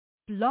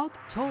Blog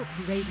Talk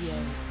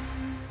Radio.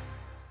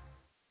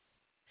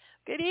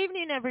 Good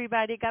evening,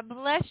 everybody. God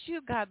bless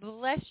you. God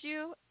bless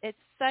you. It's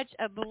such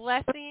a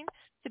blessing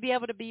to be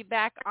able to be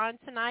back on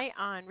tonight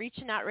on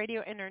Reaching Out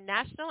Radio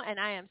International, and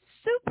I am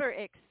super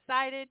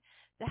excited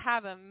to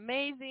have an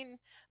amazing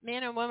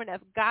man and woman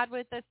of God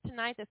with us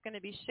tonight that's going to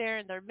be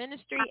sharing their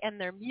ministry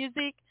and their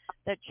music,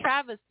 the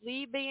Travis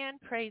Lee Band,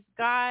 praise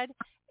God,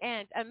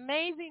 and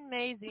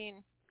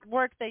amazing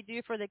work they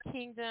do for the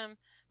kingdom.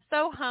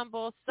 So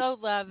humble, so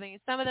loving,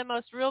 some of the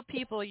most real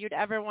people you'd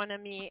ever want to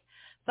meet.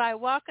 So I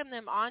welcome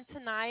them on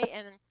tonight,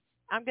 and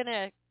I'm going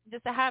to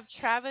just have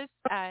Travis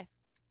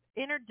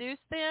introduce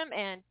them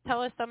and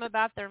tell us some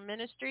about their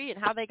ministry and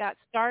how they got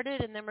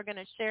started, and then we're going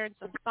to share in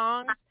some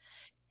songs,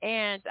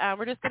 and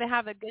we're just going to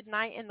have a good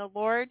night in the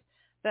Lord.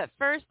 But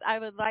first, I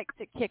would like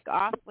to kick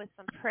off with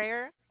some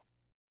prayer.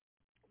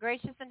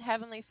 Gracious and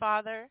Heavenly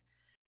Father,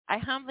 I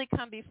humbly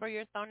come before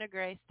your throne of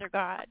grace, dear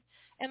God.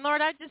 And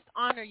Lord, I just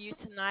honor you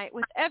tonight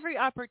with every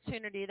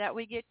opportunity that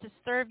we get to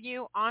serve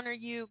you, honor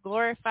you,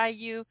 glorify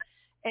you,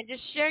 and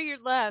just share your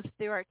love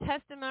through our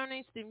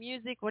testimonies, through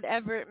music,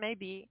 whatever it may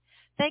be.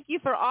 Thank you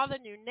for all the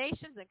new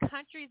nations and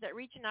countries that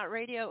Reaching Out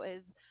Radio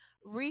is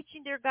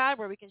reaching, dear God,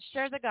 where we can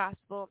share the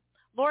gospel.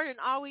 Lord, in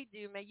all we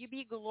do, may you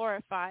be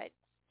glorified.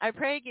 I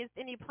pray against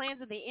any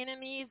plans of the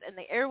enemies and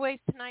the airways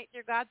tonight,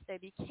 dear God, so they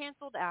be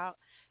canceled out.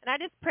 And I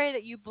just pray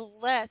that you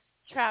bless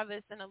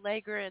Travis and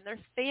Allegra and their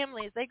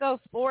families. They go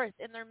forth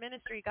in their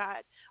ministry, God.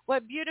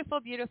 What beautiful,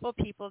 beautiful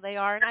people they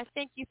are. And I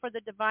thank you for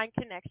the divine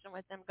connection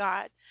with them,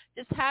 God.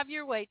 Just have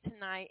your way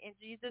tonight. In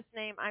Jesus'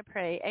 name I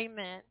pray.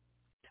 Amen.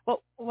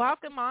 Well,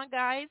 welcome on,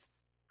 guys.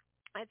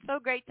 It's so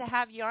great to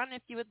have you on.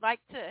 If you would like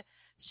to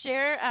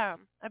share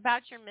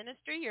about your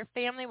ministry, your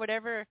family,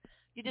 whatever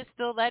you just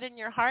feel led in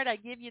your heart, I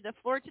give you the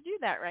floor to do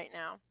that right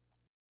now.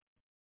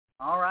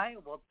 All right.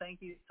 Well,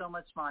 thank you so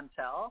much,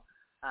 Montel.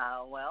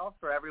 Well,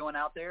 for everyone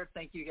out there,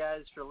 thank you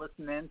guys for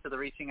listening to the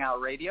Reaching Out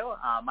Radio.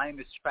 My name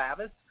is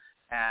Travis,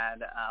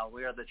 and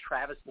we are the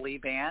Travis Lee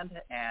Band.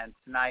 And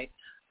tonight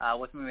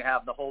with me we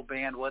have the whole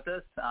band with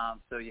us.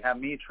 So you have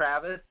me,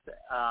 Travis.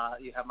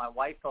 You have my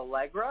wife,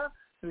 Allegra,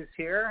 who's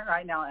here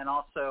right now, and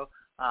also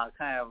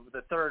kind of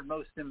the third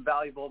most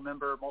invaluable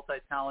member,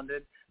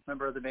 multi-talented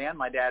member of the band.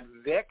 My dad,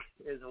 Vic,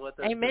 is with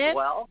us as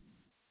well.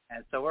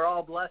 And so we're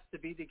all blessed to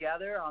be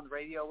together on the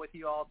radio with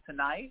you all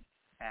tonight.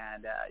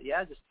 And,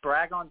 just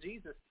brag on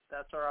Jesus.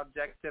 That's our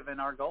objective and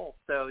our goal.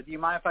 So do you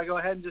mind if I go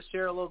ahead and just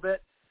share a little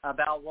bit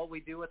about what we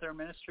do with our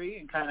ministry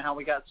and kind of how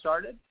we got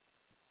started?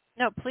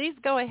 No, please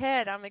go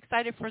ahead. I'm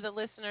excited for the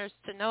listeners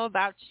to know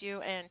about you,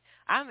 and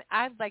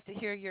I'd like to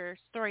hear your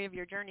story of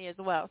your journey as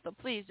well. So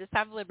please just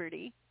have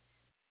liberty.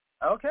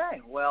 Okay.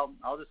 Well,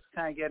 I'll just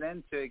kind of get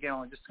into it again.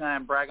 We'll just kind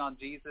of brag on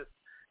Jesus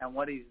and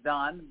what he's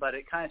done. But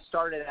it kind of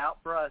started out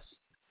for us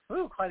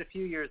quite a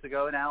few years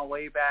ago now,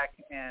 way back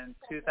in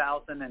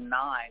 2009.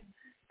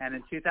 And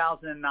in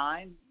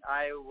 2009,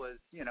 I was,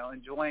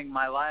 enjoying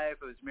my life.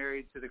 I was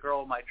married to the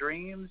girl of my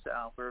dreams.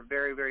 We were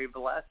very, very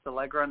blessed,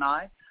 Allegra and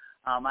I.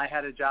 I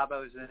had a job. I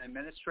was an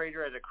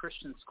administrator at a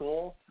Christian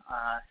school,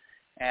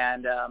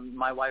 and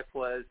my wife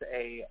was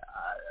a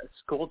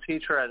school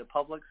teacher at a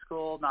public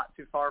school not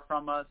too far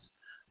from us.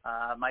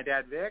 My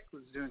dad, Vic,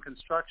 was doing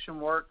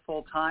construction work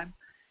full-time.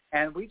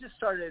 And we just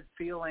started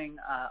feeling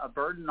a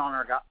burden on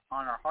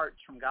our hearts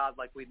from God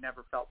like we'd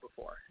never felt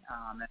before.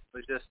 It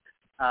was just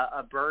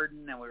a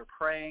burden, and we were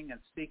praying and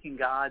seeking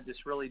God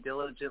just really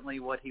diligently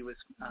what he was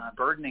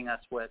burdening us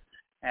with.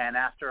 And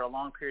after a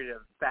long period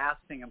of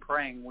fasting and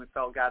praying, we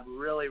felt God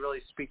really,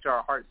 really speak to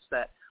our hearts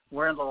that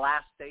we're in the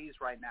last days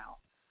right now,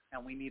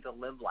 and we need to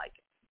live like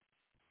it.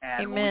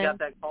 And Amen. When we got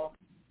that call,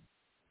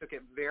 we took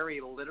it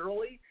very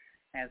literally.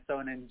 And so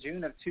in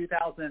June of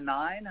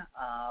 2009,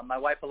 my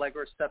wife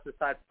Allegra stepped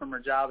aside from her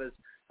job as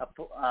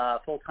a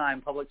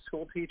full-time public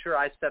school teacher.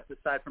 I stepped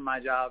aside from my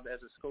job as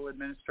a school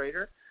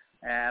administrator.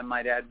 And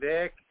my dad,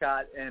 Vic,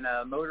 got in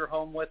a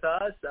motorhome with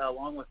us,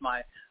 along with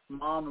my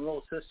mom and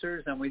little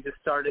sisters, and we just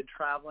started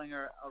traveling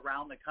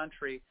around the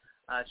country,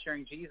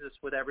 sharing Jesus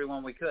with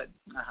everyone we could.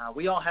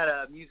 We all had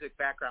a music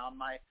background.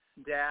 My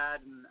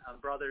dad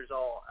and brothers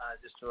all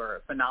just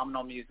were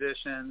phenomenal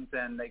musicians,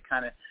 and they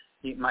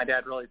my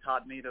dad really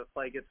taught me to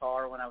play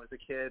guitar when I was a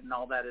kid and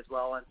all that as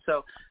well. And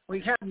so we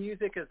had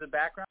music as a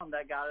background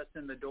that got us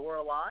in the door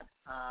a lot,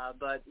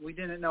 but we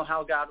didn't know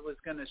how God was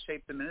going to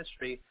shape the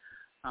ministry.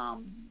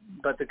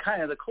 But the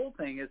cool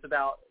thing is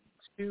about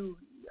 2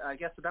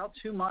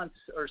 months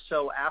or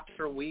so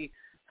after we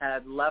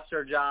had left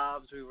our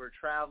jobs, we were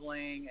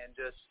traveling and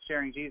just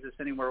sharing Jesus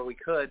anywhere we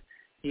could.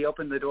 He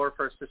opened the door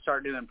for us to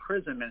start doing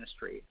prison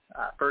ministry,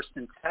 first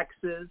in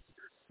Texas,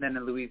 then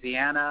in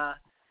Louisiana,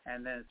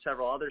 and then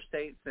several other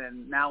states.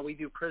 And now we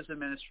do prison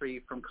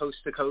ministry from coast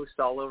to coast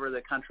all over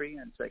the country,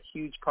 and it's a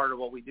huge part of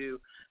what we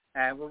do.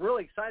 And we're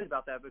really excited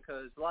about that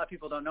because a lot of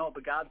people don't know,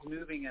 but God's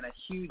moving in a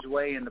huge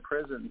way in the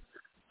prisons.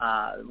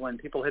 When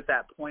people hit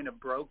that point of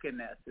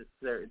brokenness,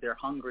 they're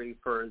hungry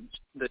for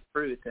the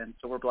truth, and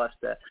so we're blessed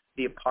to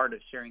be a part of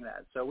sharing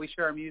that. So we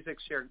share our music,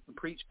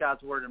 preach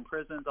God's word in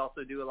prisons,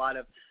 also do a lot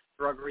of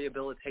drug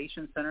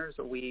rehabilitation centers.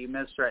 We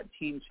minister at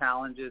Teen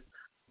Challenges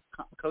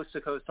coast to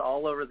coast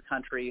all over the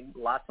country,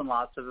 lots and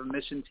lots of a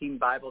Mission Teen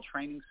Bible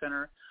Training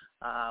Center,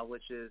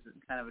 which is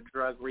kind of a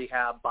drug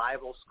rehab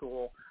Bible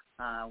school.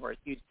 We're a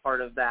huge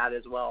part of that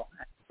as well.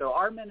 So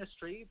our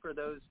ministry, for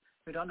those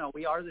who don't know,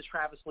 we are the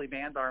Travis Lee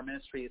Band, but our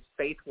ministry is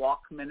Faith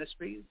Walk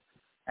Ministries,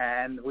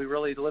 and we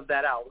really live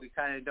that out. We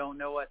kind of don't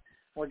know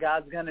what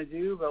God's going to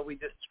do, but we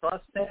just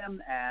trust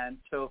him. And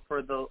so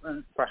for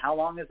how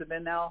long has it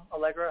been now,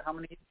 Allegra? How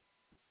many?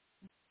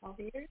 12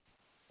 years.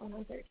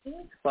 Almost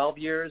 13. 12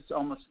 years,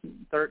 almost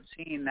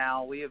 13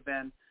 now. We have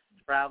been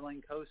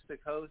traveling coast to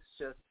coast,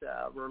 just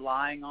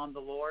relying on the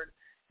Lord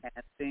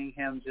and seeing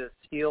him just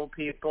heal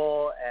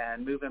people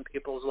and move in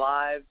people's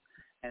lives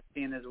and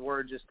seeing his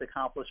word just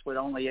accomplish what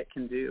only it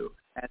can do.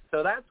 And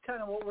so that's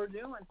kind of what we're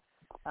doing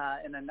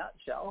in a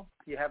nutshell.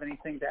 Do you have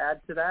anything to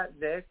add to that,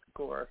 Vic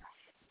or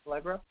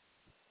Allegra?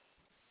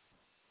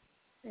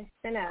 It's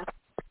been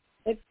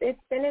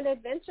an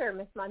adventure,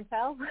 Miss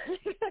Montel.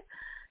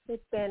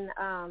 It's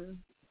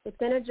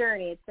been a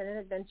journey. It's been an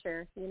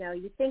adventure. You know,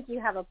 you think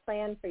you have a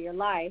plan for your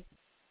life,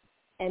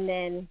 and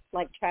then,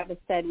 like Travis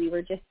said, we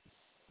were just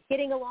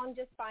getting along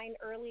just fine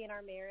early in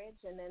our marriage,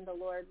 and then the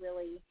Lord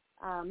really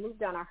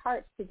moved on our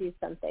hearts to do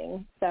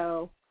something.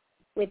 So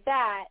with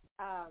that,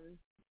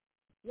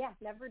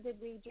 never did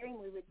we dream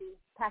we would be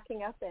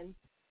packing up and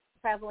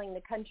traveling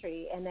the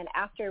country. And then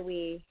after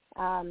we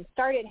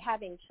started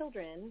having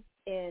children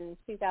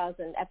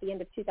at the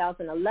end of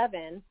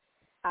 2011,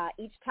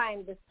 each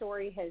time the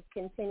story has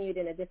continued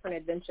in a different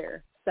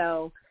adventure.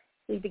 So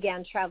we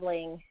began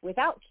traveling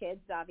without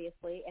kids,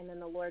 obviously, and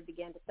then the Lord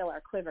began to fill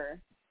our quiver.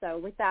 So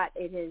with that,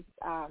 it is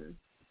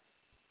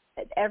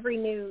every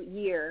new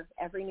year,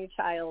 every new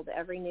child,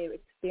 every new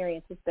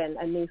experience has been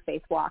a new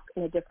faith walk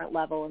in a different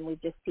level, and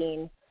we've just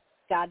seen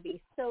God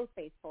be so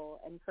faithful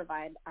and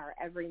provide our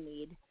every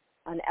need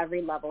on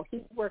every level.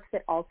 He works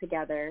it all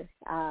together.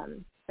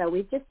 So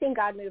we've just seen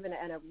God move in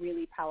a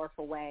really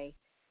powerful way.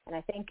 And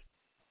I think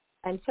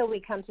until we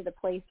come to the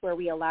place where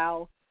we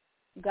allow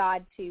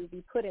God to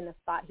be put in the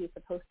spot he's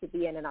supposed to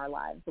be in our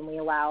lives, when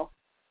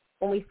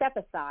we step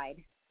aside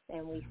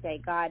and we say,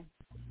 God,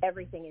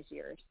 everything is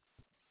yours,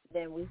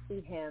 then we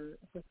see him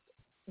just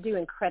do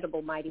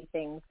incredible, mighty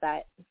things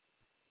that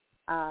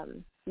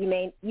you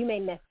may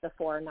miss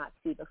before or not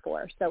see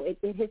before. So it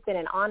has been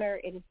an honor.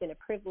 It has been a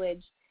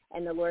privilege.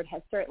 And the Lord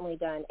has certainly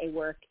done a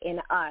work in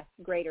us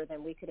greater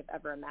than we could have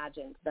ever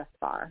imagined thus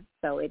far.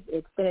 So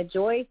it's been a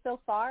joy so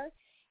far,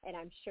 and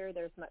I'm sure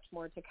there's much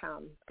more to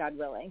come, God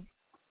willing.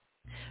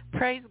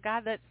 Praise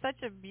God. That's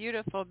such a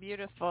beautiful,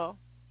 beautiful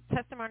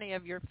testimony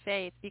of your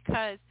faith,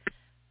 because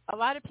a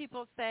lot of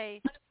people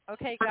say,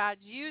 okay, God,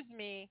 use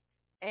me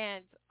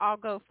and I'll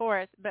go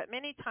forth. But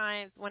many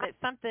times when it's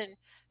something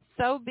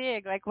so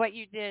big like what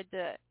you did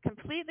to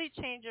completely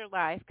change your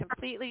life,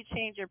 completely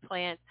change your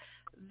plans,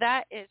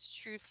 that is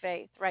true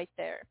faith right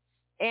there.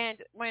 And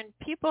when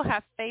people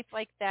have faith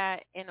like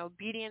that and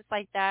obedience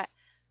like that,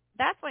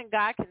 that's when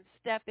God can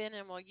step in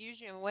and will use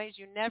you in ways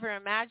you never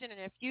imagined.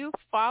 And if you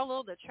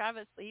follow the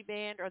Travis Lee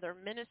Band or their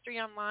ministry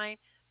online,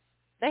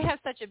 they have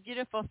such a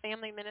beautiful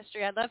family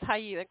ministry. I love how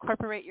you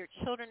incorporate your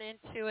children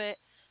into it.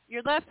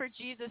 Your love for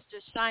Jesus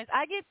just shines.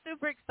 I get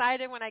super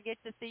excited when I get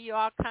to see you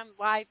all come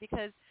live,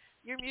 because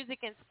your music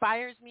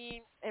inspires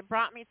me. It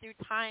brought me through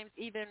times,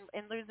 even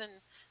in losing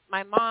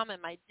my mom and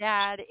my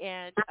dad,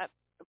 and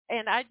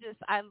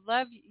I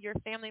love your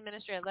family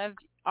ministry. I love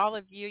all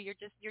of you.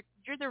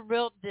 You're the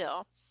real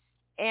deal.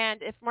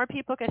 And if more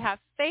people could have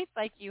faith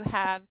like you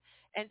have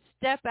and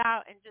step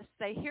out and just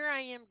say, here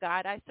I am,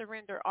 God, I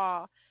surrender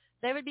all,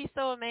 they would be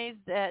so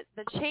amazed at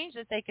the change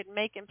that they could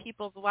make in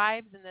people's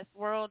lives in this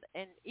world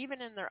and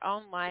even in their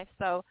own life.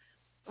 So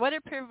what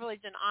a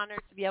privilege and honor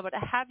to be able to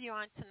have you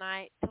on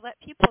tonight, to let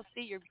people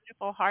see your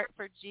beautiful heart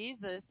for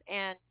Jesus.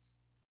 And,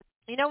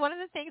 you know, one of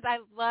the things I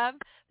love,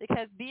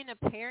 because being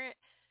a parent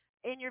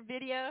in your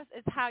videos,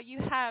 is how you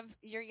have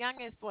your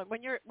youngest one.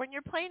 When you're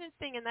playing and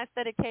singing that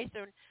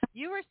dedication,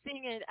 you were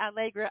singing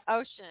Allegra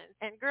Ocean.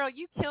 And, girl,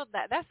 you killed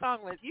that. That song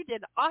you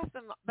did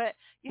awesome. But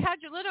you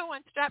had your little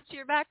one strapped to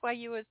your back while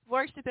you was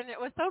worshiping. It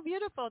was so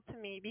beautiful to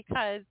me,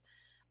 because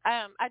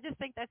I just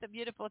think that's a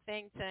beautiful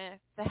thing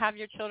to have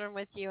your children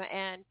with you,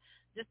 and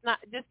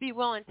just be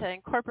willing to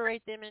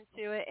incorporate them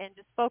into it and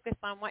just focus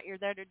on what you're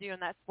there to do,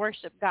 and that's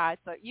worship God.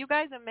 So you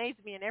guys amaze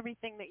me in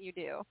everything that you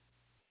do.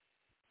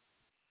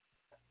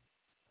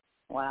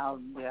 Wow,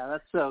 yeah,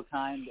 that's so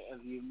kind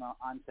of you,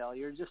 Montel.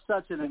 You're just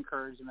such an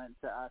encouragement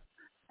to us.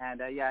 And,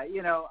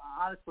 you know,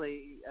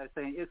 honestly, I was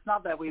saying, it's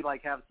not that we,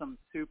 have some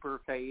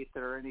super faith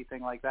or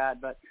anything like that,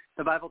 but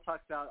the Bible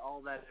talks about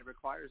all that it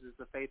requires is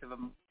the faith of a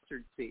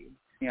mustard seed,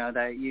 you know,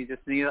 that you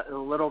just need a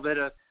little bit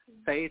of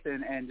faith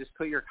and just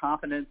put your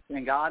confidence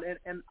in God.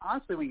 And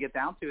honestly, when you get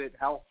down to it,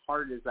 how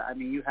hard is that? I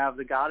mean, you have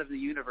the God of the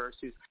universe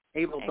who's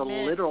able to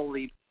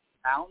literally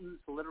mountains,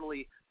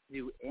 literally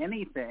do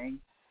anything,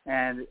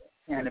 and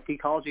if he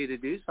calls you to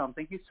do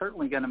something, he's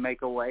certainly going to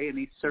make a way, and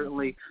he's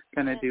certainly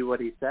going to do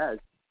what he says.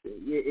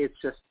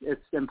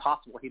 It's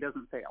impossible. He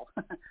doesn't fail.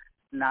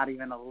 not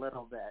even a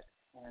little bit.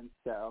 And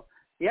so,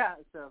 yeah,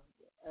 so,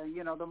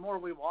 the more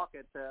we walk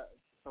it,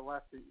 the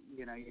less,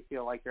 you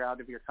feel like you're out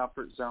of your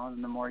comfort zone,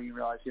 and the more you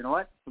realize, you know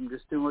what, I'm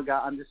just doing what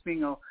God, I'm just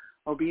being an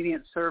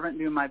obedient servant,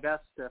 doing my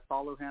best to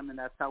follow him, and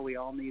that's how we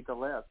all need to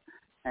live.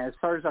 And as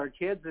far as our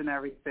kids and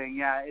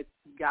everything,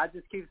 God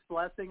just keeps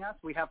blessing us.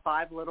 We have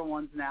 5 little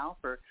ones now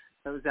for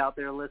those out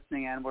there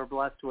listening, and we're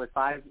blessed with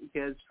 5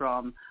 kids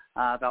from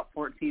about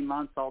 14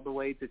 months all the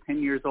way to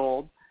 10 years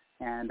old.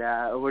 And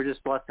we're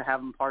just blessed to have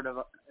them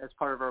as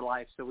part of our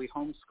life. So we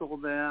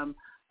homeschool them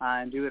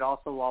and do it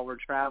also while we're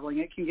traveling.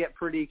 It can get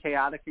pretty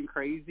chaotic and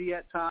crazy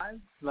at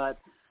times, but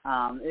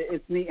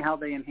it's neat how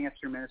they enhance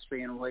your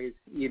ministry in ways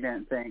you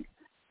didn't think.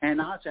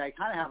 And actually, I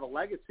kind of have a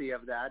legacy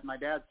of that. My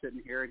dad's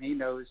sitting here, and he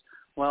knows,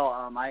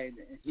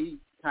 he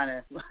kind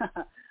of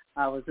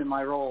I was in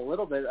my role a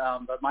little bit,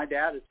 but my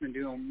dad has been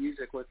doing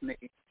music with me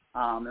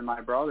and my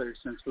brothers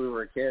since we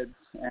were kids.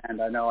 And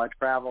I know I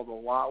traveled a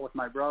lot with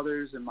my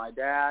brothers and my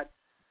dad,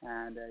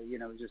 and,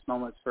 just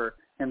moments for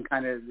him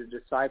kind of to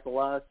disciple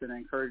us and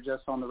encourage us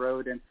on the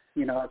road. And,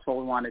 that's what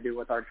we want to do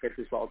with our kids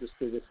as well, just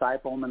to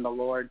disciple them in the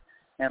Lord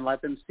and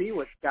let them see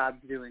what God's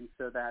doing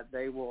so that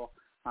they will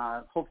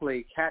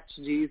hopefully catch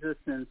Jesus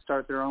and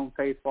start their own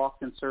faith walk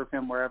and serve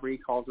him wherever he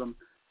calls them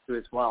to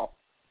as well.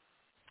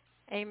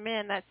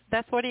 Amen.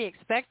 That's what he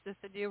expects us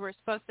to do. We're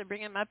supposed to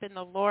bring him up in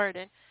the Lord,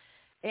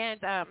 and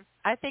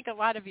I think a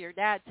lot of your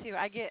dad too.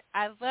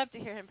 I love to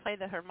hear him play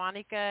the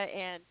harmonica,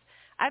 and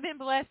I've been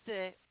blessed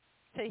to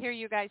hear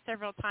you guys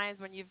several times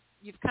when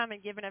you've come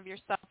and given of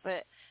yourself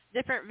at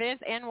different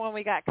events and when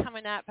we got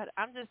coming up. But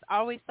I'm just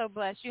always so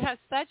blessed. You have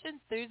such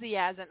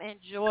enthusiasm and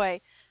joy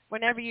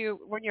when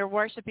you're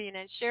worshiping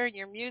and sharing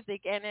your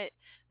music, and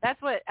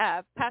that's what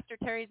Pastor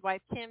Terry's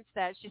wife Kim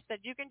said. She said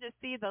you can just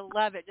see the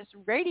love; it just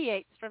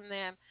radiates from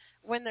them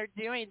when they're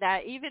doing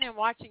that. Even in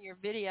watching your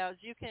videos,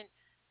 you can.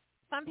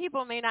 Some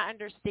people may not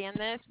understand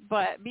this,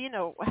 but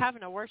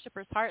having a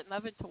worshiper's heart and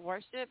loving to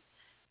worship,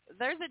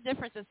 there's a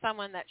difference in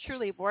someone that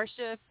truly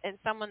worships and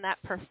someone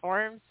that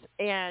performs.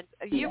 And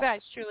you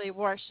guys truly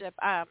worship.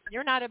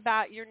 You're not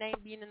about your name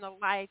being in the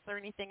lights or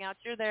anything else.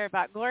 You're there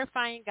about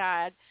glorifying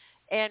God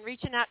and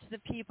reaching out to the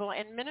people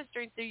and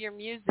ministering through your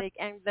music.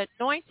 And the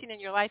anointing in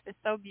your life is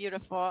so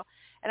beautiful.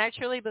 And I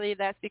truly believe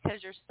that's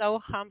because you're so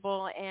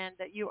humble and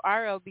that you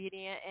are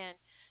obedient. And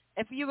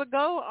if you would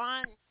go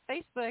on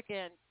Facebook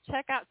and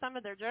check out some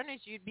of their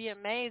journeys, you'd be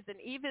amazed. And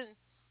even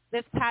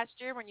this past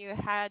year when you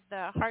had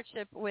the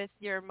hardship with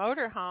your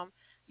motorhome,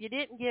 you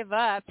didn't give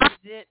up.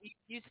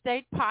 You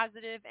stayed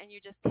positive and you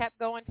just kept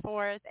going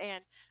forth.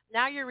 And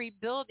now you're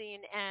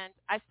rebuilding, and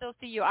I still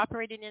see you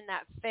operating in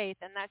that faith,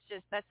 and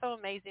that's so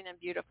amazing and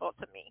beautiful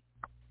to me.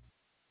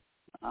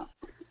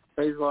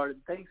 Praise the Lord.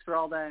 Thanks for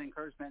all that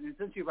encouragement. And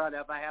since you brought it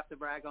up, I have to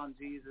brag on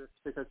Jesus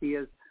because he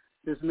is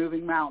just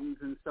moving mountains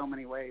in so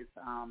many ways.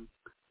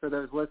 For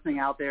those listening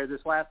out there,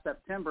 this last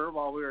September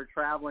while we were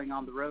traveling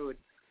on the road,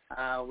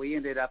 we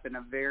ended up in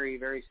a very,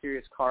 very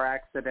serious car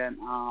accident.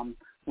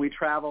 We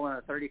travel in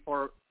a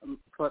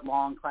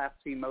 34-foot-long Class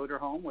C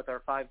motorhome with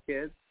our 5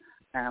 kids,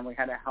 and we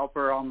had a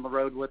helper on the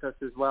road with us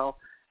as well.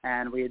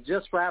 And we had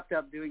just wrapped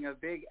up doing a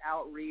big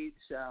outreach.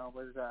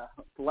 Was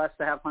blessed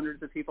to have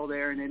hundreds of people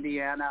there in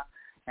Indiana,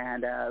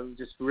 and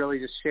just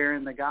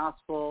sharing the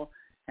gospel.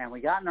 And we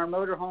got in our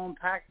motorhome,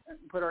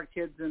 put our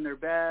kids in their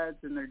beds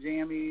and their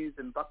jammies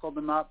and buckled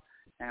them up,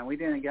 and we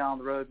didn't get on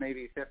the road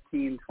maybe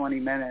 15, 20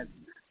 minutes.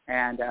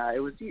 And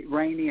it was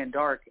rainy and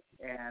dark,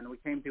 and we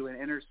came to an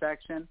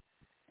intersection,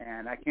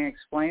 and I can't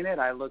explain it.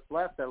 I looked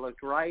left, I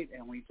looked right,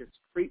 and we just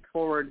creeped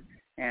forward,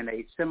 and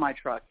a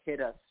semi-truck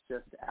hit us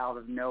just out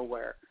of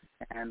nowhere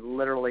and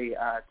literally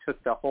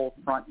took the whole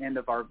front end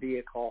of our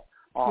vehicle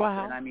off.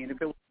 Wow. And, I mean,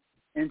 if it was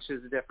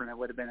inches different, it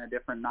would have been a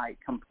different night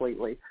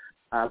completely.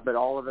 But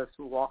all of us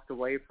walked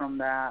away from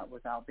that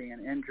without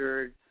being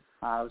injured.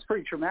 It was a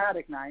pretty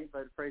traumatic night,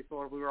 but praise the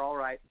Lord, we were all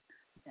right.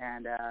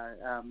 And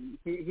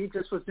he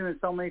just was doing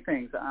so many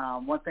things.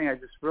 One thing I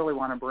just really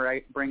want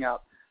to bring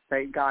up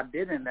that God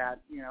did in that,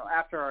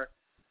 after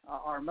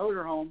our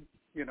motorhome,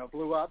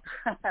 blew up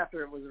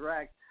after it was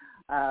wrecked,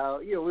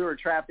 we were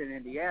trapped in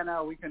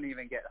Indiana. We couldn't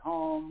even get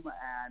home,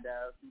 and,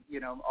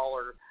 all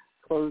our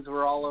clothes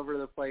were all over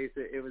the place.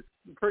 It was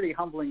a pretty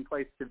humbling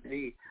place to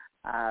be.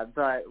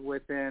 But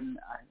within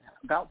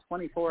about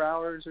 24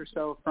 hours or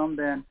so from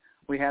then,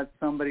 we had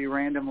somebody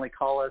randomly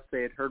call us.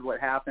 They had heard what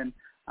happened.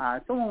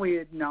 Someone we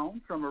had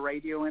known from a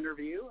radio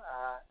interview,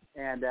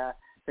 and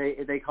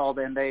they called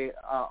in. They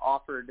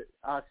offered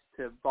us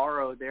to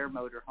borrow their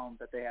motorhome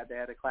that they had. They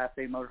had a Class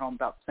A motorhome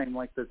about the same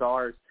length as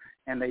ours,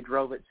 and they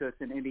drove it to us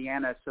in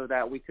Indiana so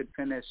that we could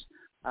finish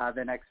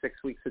the next 6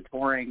 weeks of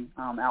touring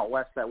out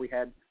west that we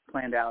had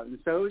planned out. And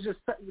so it was just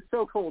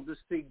so cool to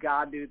see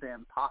God do the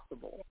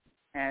impossible.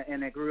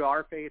 And it grew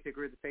our faith. It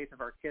grew the faith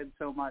of our kids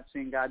so much,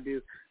 seeing God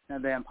do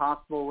the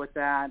impossible with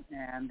that.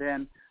 And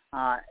then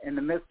in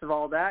the midst of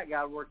all that,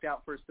 God worked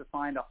out for us to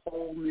find a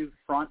whole new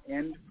front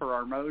end for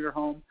our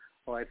motorhome.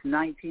 Well, it's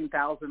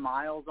 19,000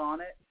 miles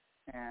on it.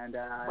 And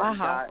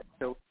wow.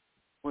 so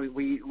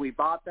we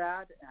bought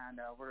that, and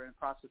we're in the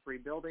process of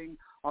rebuilding.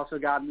 Also,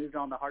 God moved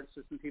on the hearts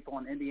of some people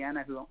in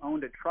Indiana who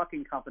owned a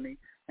trucking company,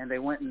 and they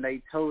went and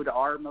they towed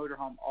our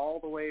motorhome all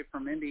the way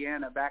from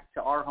Indiana back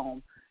to our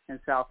home in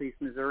southeast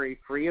Missouri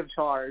free of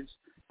charge,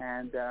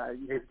 and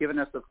they've given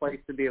us a place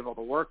to be able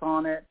to work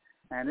on it,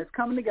 and it's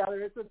coming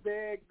together. It's a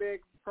big,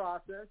 big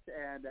process,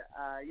 and,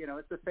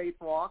 it's a faith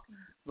walk,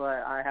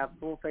 but I have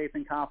full faith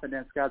and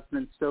confidence. God's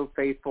been so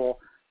faithful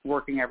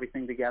working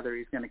everything together.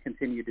 He's going to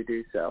continue to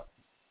do so.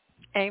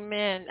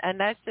 Amen. And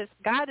that's just,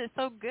 God is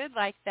so good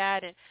like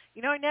that. And,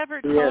 He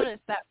never told us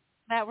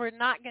that we're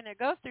not going to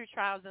go through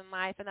trials in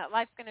life and that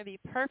life's going to be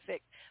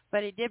perfect.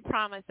 But He did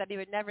promise that He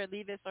would never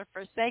leave us or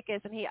forsake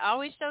us. And He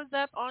always shows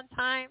up on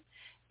time.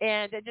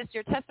 And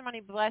your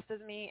testimony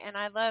blesses me. And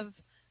I love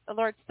the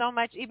Lord so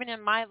much, even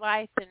in my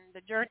life and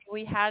the journey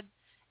we had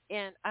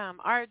in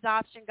our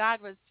adoption.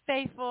 God was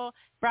faithful,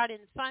 brought in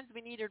funds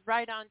we needed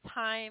right on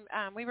time.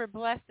 We were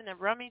blessed in a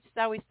rummage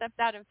sale. We stepped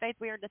out in faith.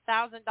 We earned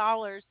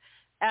 $1,000.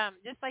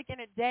 Just like in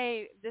a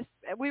day,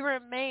 we were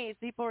amazed.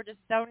 People were just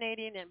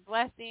donating and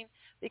blessing,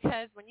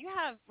 because when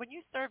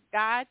you serve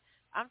God,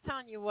 I'm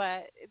telling you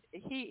what,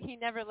 he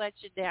never lets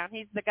you down.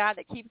 He's the God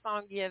that keeps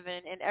on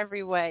giving in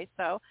every way.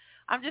 So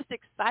I'm just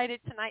excited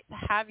tonight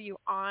to have you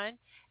on.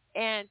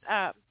 And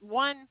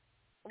one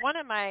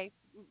of my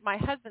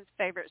husband's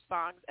favorite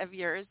songs of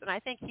yours, and I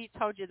think he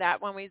told you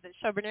that when we was in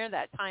Chaubernier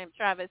that time,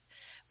 Travis,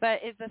 but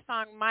is the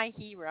song My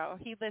Hero.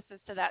 He listens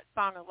to that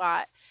song a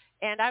lot.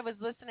 And I was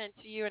listening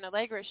to you and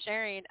Allegra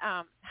sharing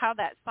how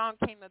that song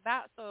came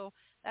about. So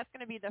that's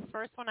going to be the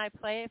first one I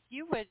play. If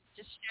you would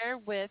just share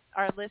with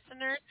our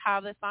listeners how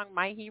the song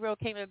My Hero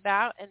came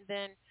about, and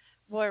then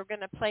we're going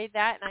to play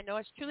that. And I know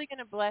it's truly going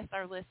to bless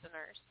our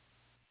listeners.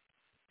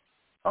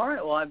 All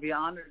right. Well, I'd be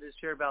honored to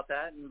share about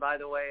that. And by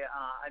the way,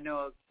 I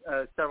know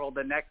several of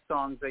the next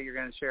songs that you're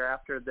going to share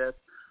after this,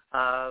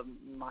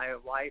 my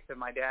wife and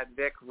my dad,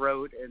 Vic,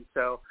 wrote. And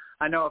so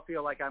I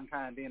feel like I'm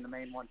kind of being the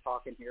main one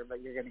talking here,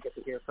 but you're going to get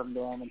to hear from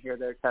them and hear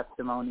their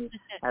testimony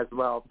as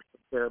well,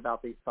 hear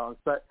about these songs.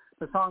 But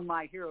the song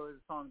My Hero is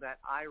a song that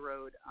I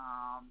wrote,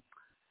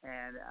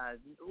 and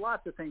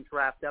lots of things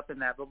wrapped up in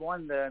that. But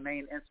one of the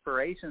main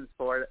inspirations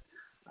for it,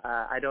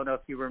 I don't know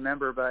if you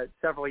remember, but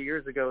several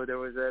years ago there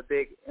was a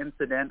big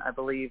incident, I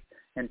believe,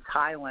 in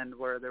Thailand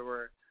where there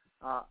were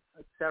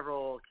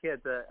several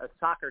kids, a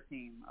soccer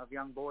team of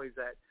young boys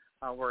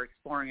that were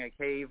exploring a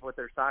cave with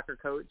their soccer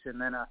coach, and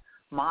then a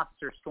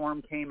monster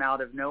storm came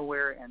out of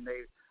nowhere, and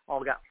they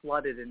all got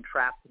flooded and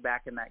trapped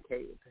back in that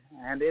cave.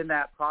 And in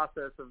that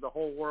process of the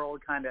whole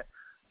world kind of,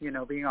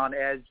 being on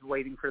edge,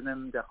 waiting for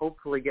them to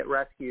hopefully get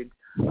rescued,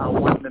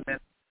 one of the men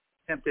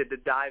attempted to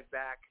dive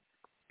back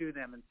to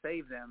them and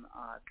save them,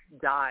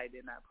 died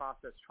in that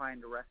process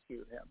trying to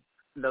rescue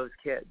those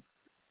kids.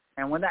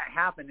 And when that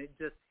happened, it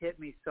just hit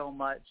me so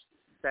much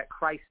that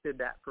Christ did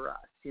that for us.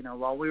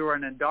 While we were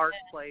in a dark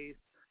place,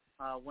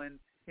 when,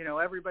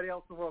 everybody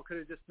else in the world could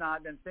have just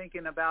not been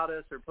thinking about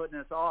us or putting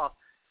us off,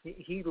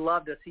 he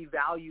loved us. He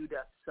valued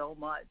us so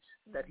much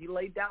that he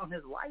laid down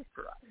his life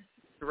for us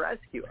to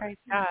rescue us. Praise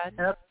God. And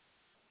that's what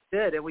he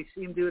did, and we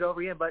see him do it over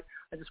again. But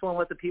I just want to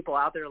let the people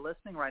out there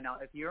listening right now,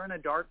 if you're in a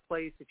dark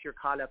place, if you're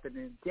caught up in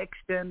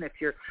addiction, if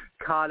you're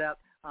caught up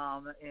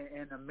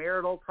in a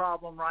marital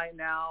problem right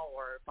now,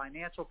 or a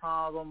financial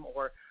problem,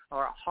 or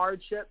a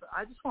hardship,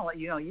 I just want to let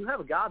you know you have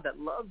a God that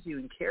loves you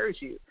and cares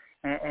you.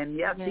 And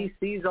yes, he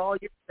sees all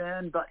your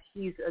sin, but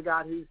he's a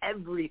God who's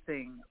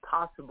everything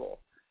possible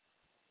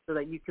so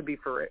that you can be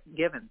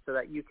forgiven, so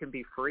that you can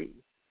be free.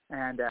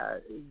 And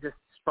just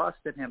trust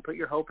in him, put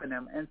your hope in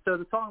him. And so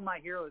the song My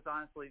Hero is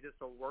honestly just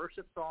a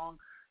worship song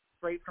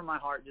straight from my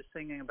heart, just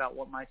singing about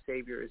what my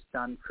Savior has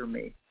done for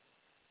me.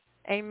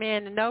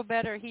 Amen. No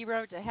better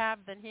hero to have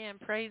than him.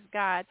 Praise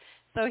God.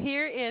 So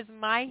here is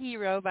My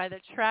Hero by the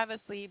Travis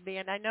Lee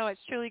Band. I know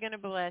it's truly going to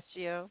bless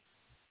you.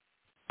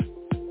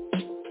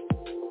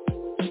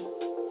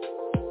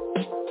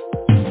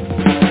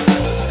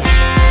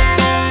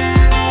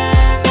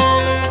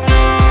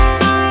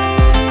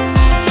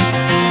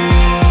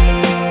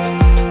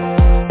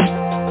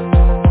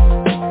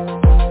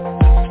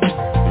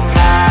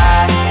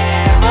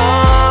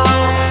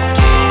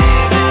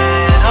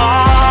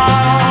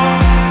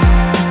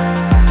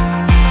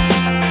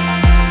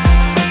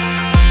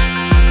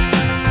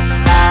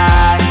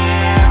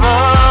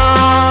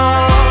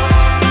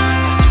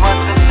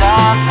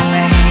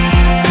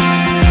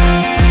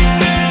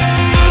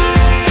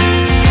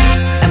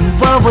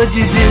 What would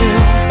you do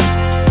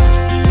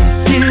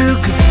if you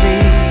could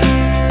see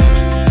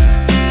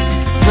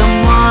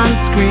someone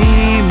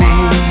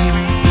screaming?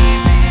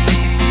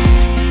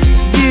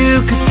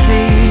 You could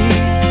see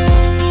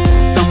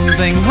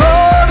something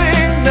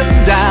holding them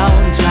down,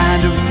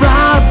 trying to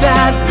rob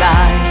that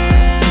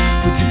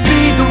life. Would you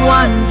be the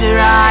one to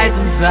rise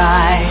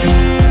inside?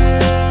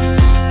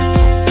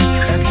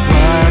 That's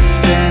what's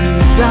been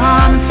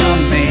done for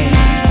me.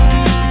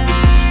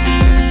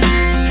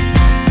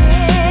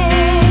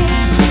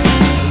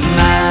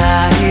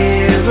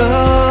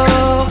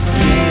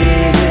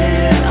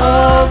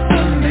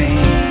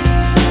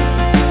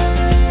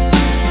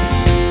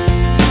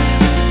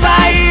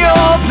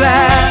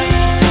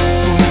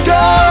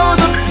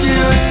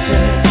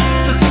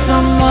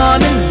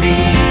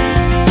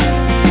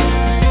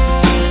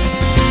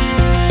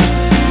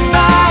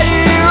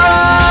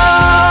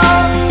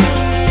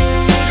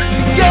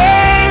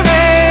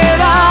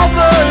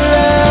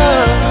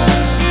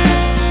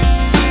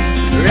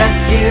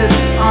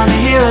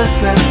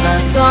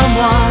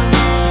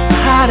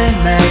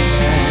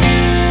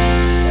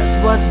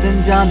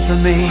 done for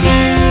me.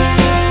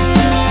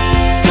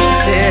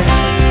 Yeah.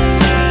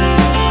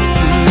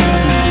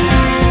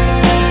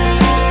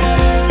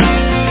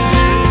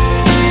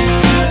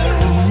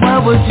 What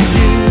would you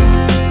do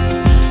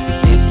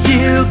if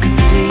you could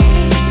see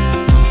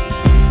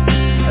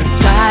a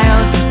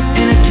child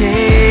in a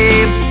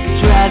cave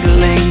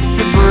struggling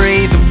to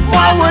breathe?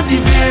 What would you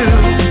do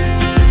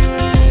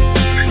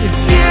if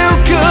you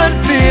could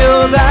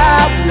feel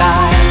that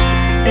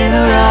life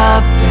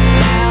interrupted?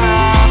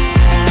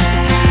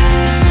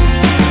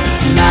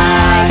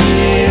 My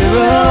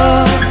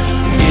hero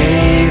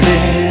gave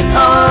it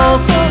all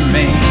for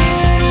me.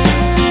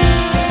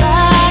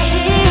 My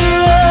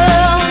hero,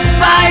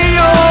 fight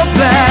your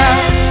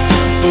path,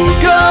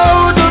 forgo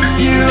the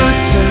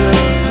future,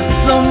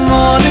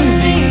 someone in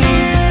need.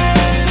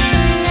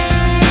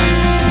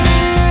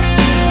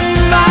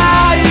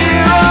 My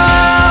hero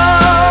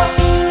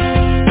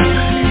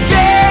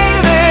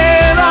gave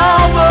it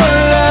all for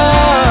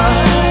love,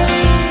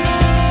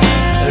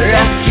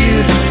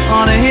 rescued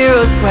on a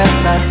hero's quest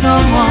by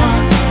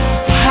someone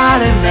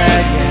hiding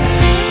there, yeah.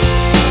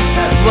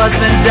 That's what's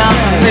been done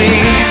for me.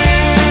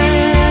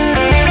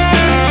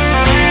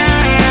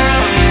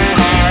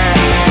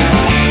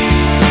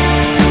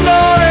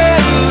 More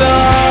in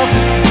love,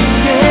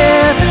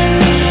 yeah.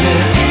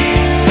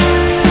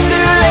 To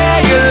lay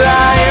your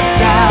life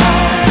down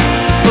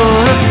for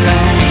a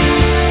friend.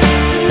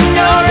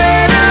 You're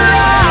in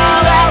all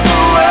that the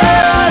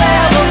world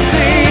ever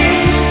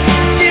sees.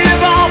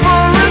 Give all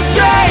for a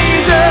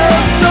stranger,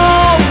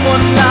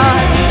 someone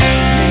like me.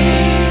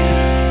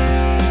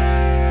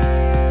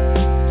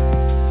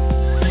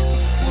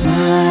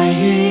 My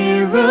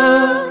hero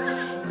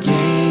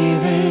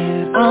gave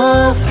it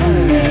all for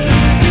me.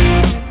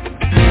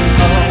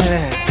 Oh,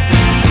 yeah.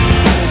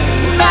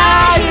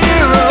 My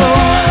hero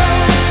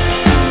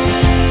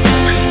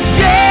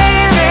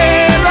gave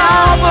it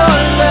all for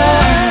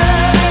love.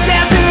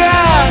 Dance it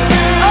out.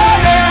 Oh,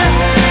 yeah.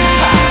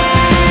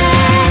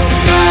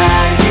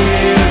 My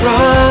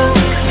hero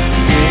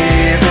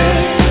gave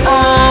it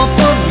all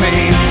for me.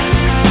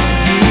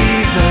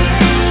 Jesus.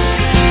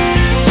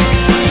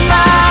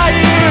 My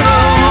hero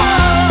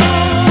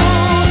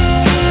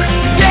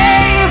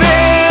gave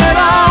it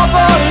all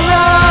for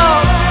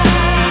love.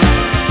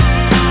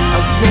 I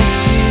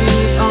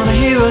rescued on a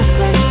hero's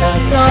quest by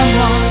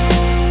someone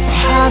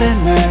hiding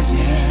there,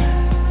 yeah.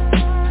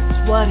 That's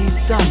what he's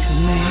done for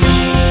me.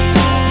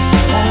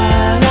 La,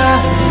 la, la.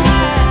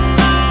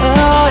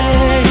 Oh,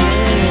 yeah,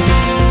 yeah.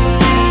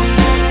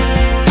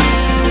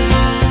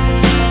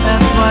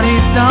 That's what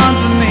he's done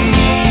for me.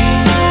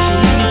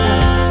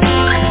 Jesus.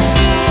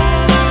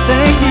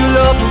 Thank you,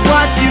 Lord, for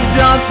what you've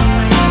done for me.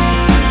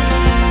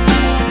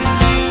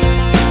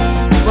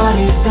 What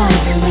he's done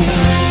for me.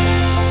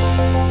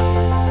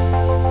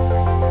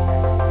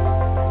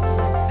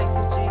 Thank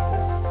you,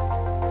 Jesus.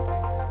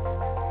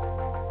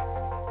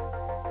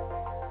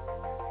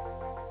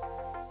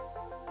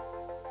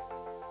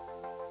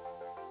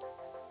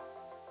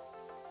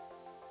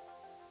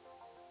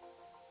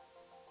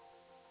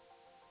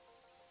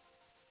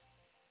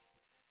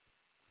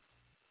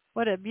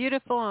 What a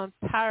beautiful and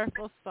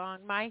powerful song,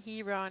 My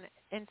Hero, and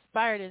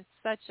inspired in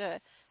such a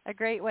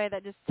great way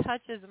that just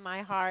touches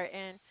my heart.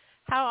 And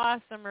how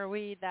awesome are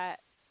we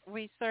that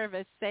we serve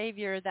a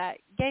Savior that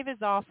gave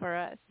his all for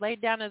us,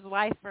 laid down his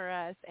life for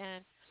us.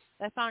 And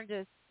that song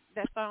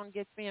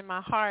gets me in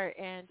my heart.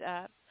 And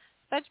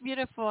such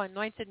beautiful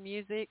anointed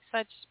music,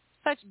 such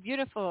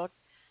beautiful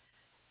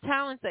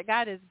talents that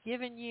God has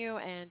given you,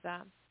 and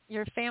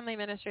your family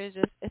ministry is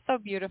it's so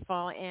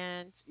beautiful.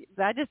 And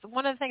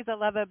one of the things I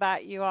love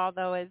about you all,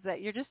 though, is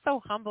that you're just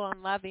so humble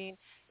and loving,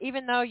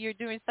 even though you're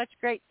doing such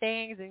great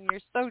things and you're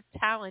so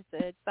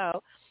talented.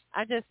 So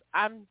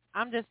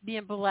I'm just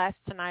being blessed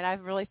tonight.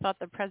 I've really felt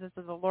the presence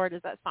of the Lord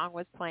as that song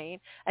was playing.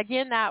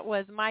 Again, that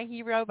was My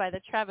Hero by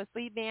the Travis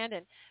Lee Band,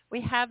 and we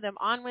have them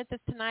on with us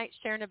tonight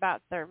sharing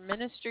about their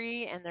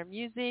ministry and their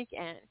music,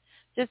 and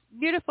just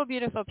beautiful,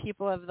 beautiful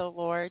people of the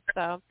Lord.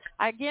 So,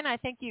 again, I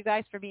thank you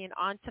guys for being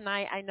on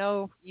tonight. I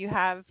know you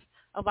have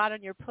a lot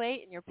on your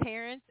plate and your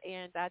parents,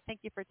 and thank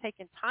you for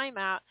taking time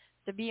out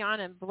to be on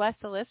and bless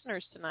the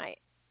listeners tonight.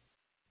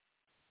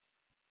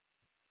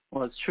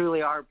 Well, it's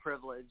truly our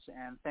privilege,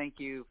 and thank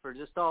you for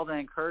just all the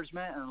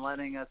encouragement and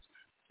letting us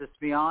just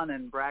be on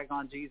and brag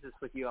on Jesus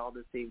with you all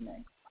this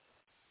evening.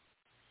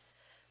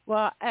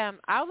 Well,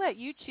 I'll let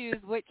you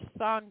choose which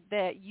song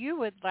that you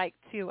would like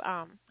to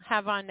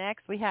have on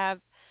next. We have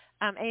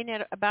Ain't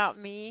It About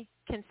Me,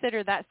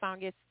 Consider That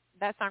song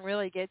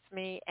really gets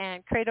me,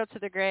 and Cradle to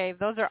the Grave.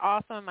 Those are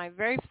also my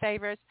very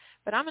favorites,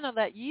 but I'm going to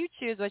let you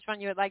choose which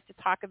one you would like to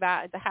talk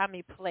about and to have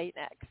me play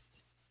next.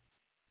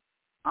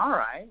 All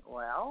right.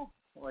 Well,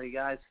 what do you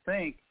guys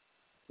think?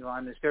 You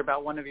want to share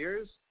about one of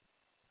yours?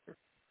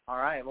 All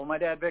right. Well, my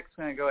dad Vic's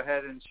going to go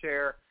ahead and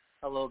share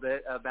a little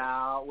bit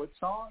about what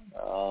song?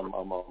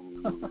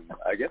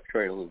 I guess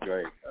Cradle is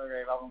great.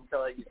 Okay, I'm going to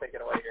let you take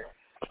it away here.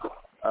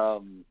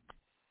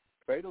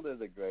 Cradle to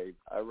the Grave,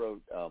 I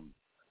wrote,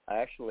 I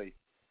actually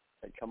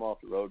I'd come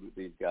off the road with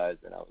these guys,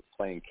 and I was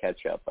playing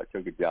catch up. I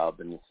took a job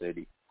in the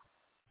city,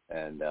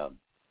 and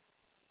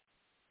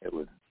it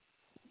was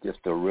just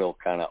a real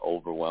kind of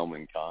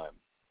overwhelming time.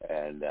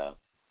 And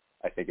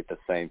I think at the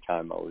same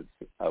time I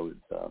was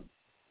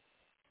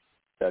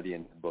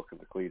studying the book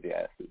of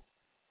Ecclesiastes,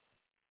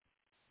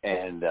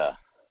 and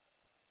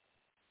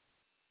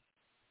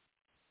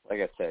like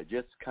I said,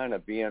 just kind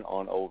of being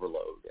on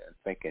overload and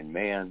thinking,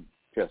 man,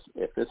 just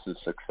if this is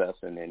success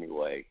in any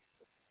way,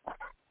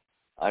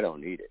 I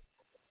don't need it.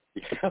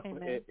 You know,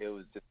 it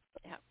was just,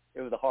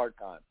 it was a hard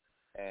time.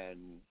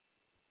 And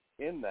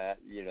in that,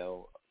 you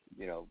know,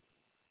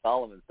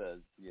 Solomon says,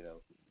 you know,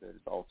 that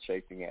it's all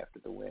chasing after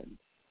the wind.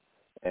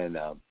 And,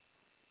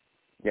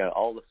 you know,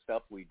 all the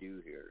stuff we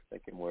do here,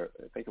 thinking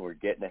we're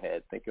getting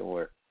ahead, thinking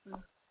we're,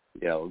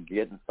 you know,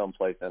 getting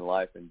someplace in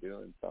life and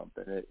doing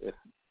something.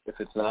 If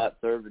it's not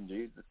serving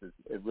Jesus,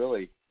 it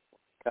really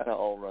kind of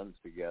all runs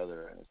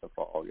together, and it's a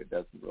fog. It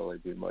doesn't really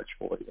do much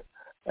for you.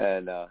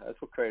 And that's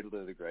what Cradle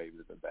to the Grave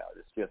is about.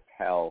 It's just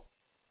how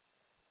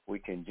we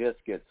can just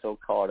get so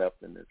caught up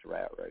in this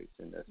rat race,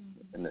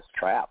 in this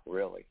trap,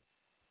 really,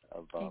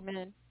 of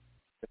Amen.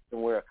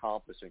 We're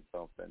accomplishing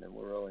something, and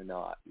we're really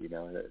not. You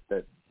know,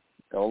 that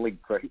the only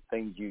great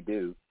things you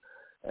do,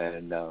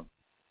 and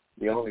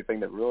the only thing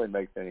that really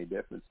makes any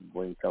difference is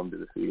when you come to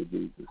the feet of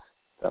Jesus.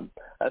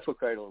 That's what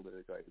Cradle to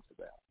the Grave is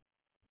about.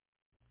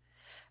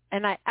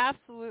 And I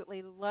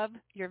absolutely love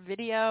your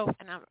video,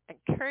 and I'm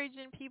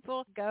encouraging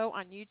people to go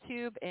on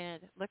YouTube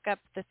and look up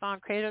the song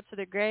Cradle to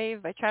the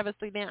Grave by Travis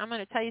Lee Band. I'm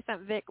going to tell you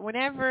something, Vic.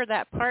 Whenever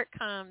that part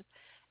comes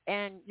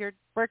and you're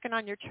working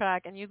on your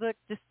truck and you look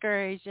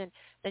discouraged, and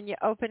then you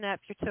open up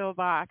your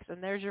toolbox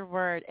and there's your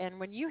word, and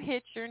when you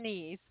hit your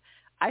knees,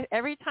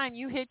 every time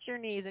you hit your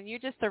knees and you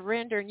just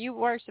surrender and you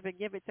worship and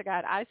give it to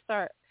God, I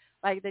start,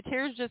 like, the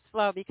tears just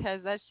flow,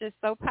 because that's just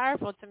so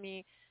powerful to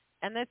me.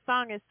 And this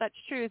song is such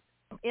truth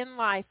in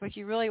life. If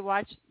you really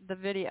watch the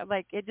video,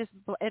 like,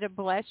 it'll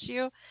bless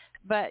you.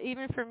 But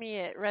even for me,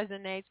 it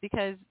resonates,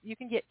 because you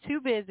can get too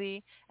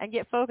busy and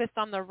get focused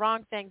on the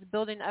wrong things,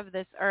 building of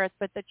this earth.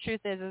 But the truth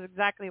is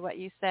exactly what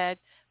you said.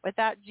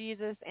 Without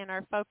Jesus and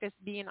our focus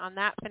being on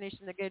that,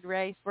 finishing the good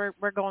race, we're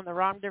going the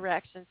wrong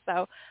direction.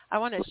 So I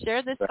want to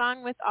share this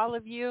song with all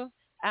of you.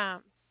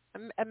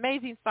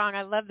 Amazing song.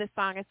 I love this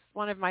song. It's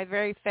one of my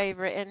very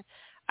favorite, and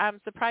I'm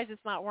surprised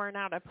it's not worn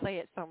out. I play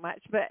it so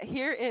much. But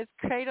here is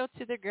Cradle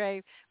to the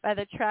Grave by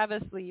the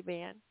Travis Lee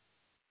Band.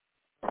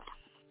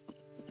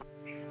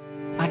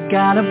 I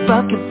got a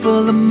bucket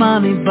full of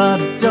money,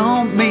 but it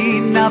don't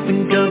mean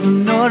nothing, 'cause I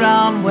know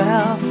darn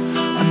well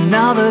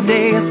another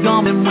day is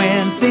coming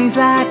when things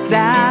like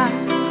that,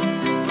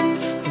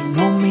 it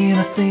won't mean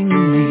a thing to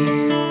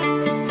me.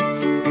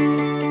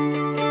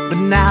 But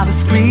now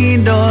the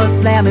screen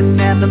door's slamming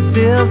and the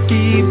bills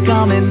keep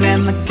coming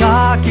and the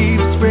car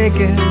keeps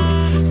breaking.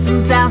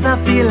 Sometimes I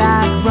feel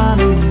like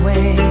running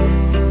away.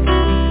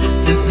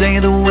 This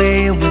ain't the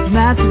way it was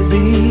meant to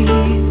be.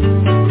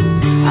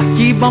 I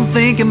keep on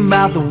thinking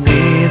about the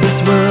way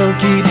this world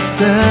keeps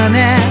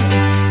turning.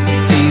 It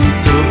seems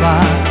so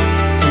far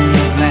from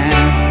the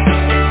plan.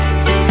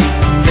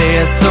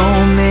 There's so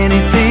many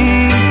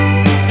things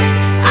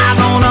I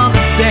don't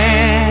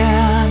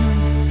understand.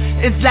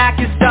 It's like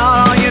you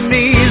start on your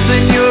knees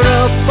and you're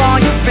up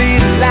on your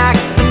feet like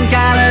some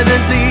kind of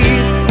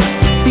disease.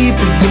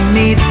 People you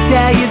need to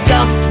tell you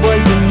just what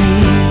you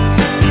need,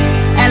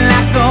 and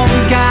like some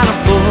kind of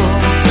bull,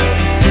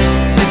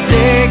 you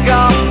take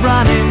off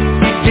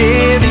running, you're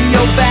giving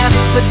your best,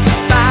 but you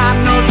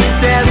find no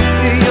success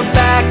till you're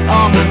back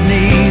on the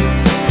knees,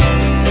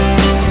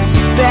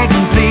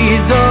 begging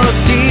please, oh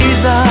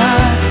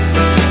Jesus,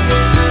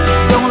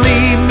 don't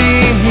leave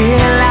me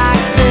here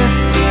like this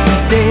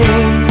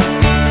today.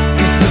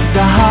 It's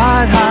just a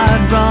hard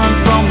run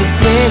from the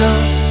cradle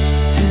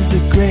to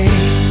the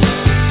grave.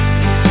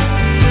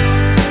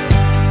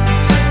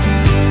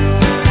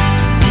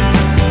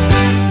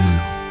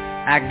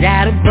 I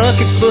got a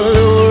bucket full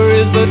of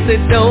worries, but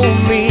they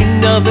don't mean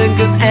nothing,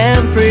 'cause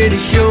I'm pretty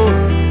sure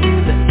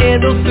the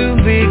end will soon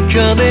be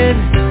coming.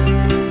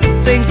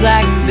 Things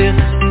like this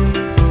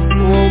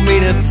won't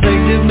mean a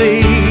thing to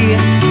me.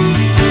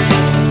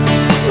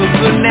 But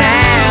for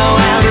now,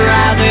 I'm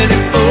rising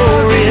at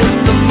 4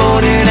 in the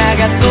morning. I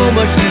got so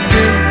much to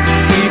do,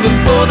 even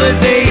before the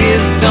day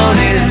is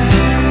dawning.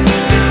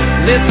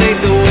 This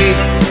ain't the way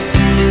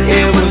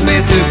it was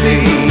meant to be.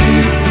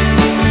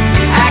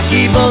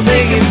 Keep on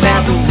thinking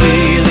about the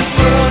way this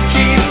world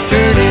keeps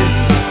turning.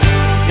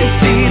 It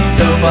seems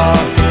so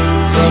far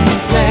from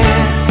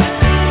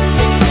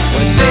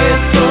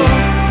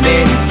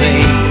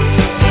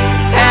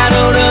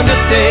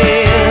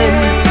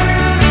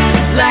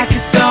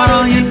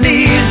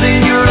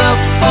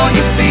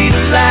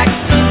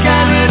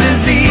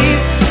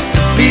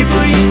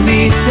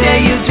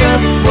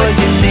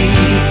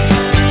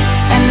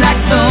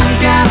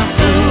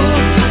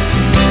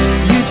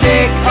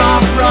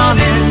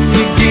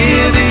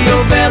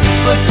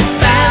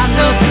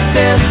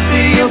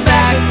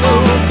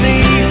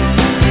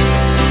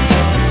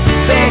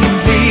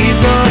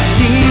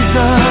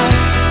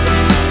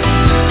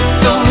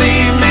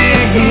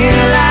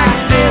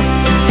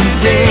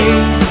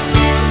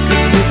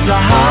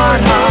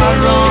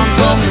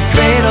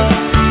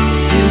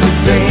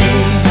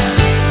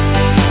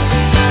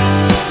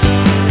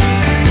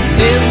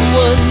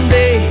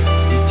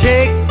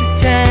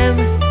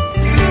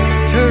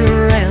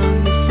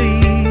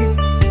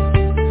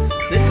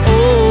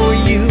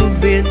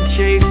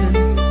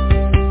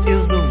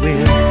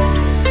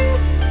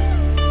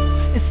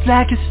It's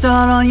like you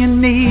start on your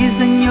knees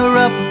and you're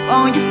up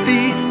on your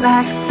feet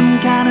like some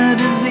kind of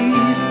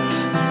disease.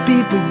 The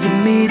people you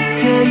meet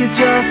tell you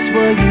just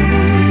what you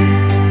need.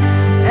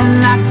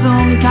 And like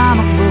some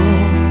kind of fool,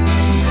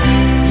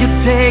 you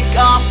take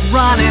off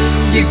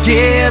running, you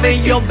give it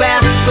your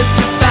best, but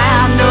you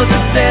find no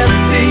success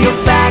till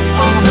you're back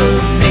on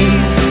those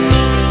knees.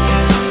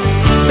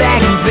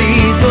 Begging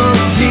please, oh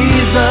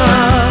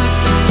Jesus,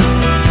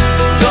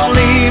 don't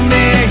leave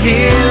me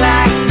here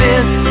like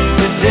this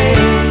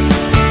today.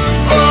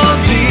 Oh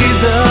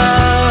Jesus,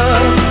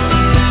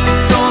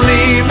 don't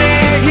leave me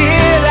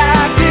here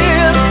like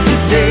this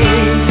today.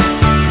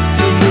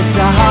 It's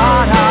a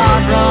hard,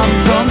 hard run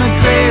from the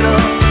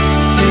cradle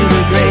to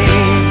the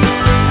grave.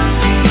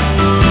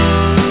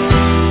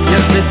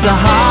 Yes, it's a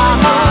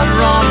hard, hard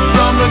run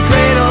from the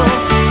cradle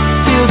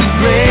to the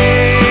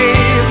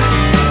grave.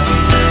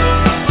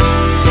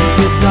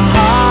 It's a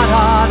hard,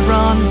 hard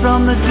run from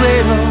the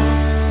cradle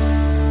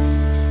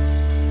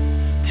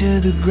to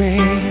the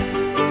grave.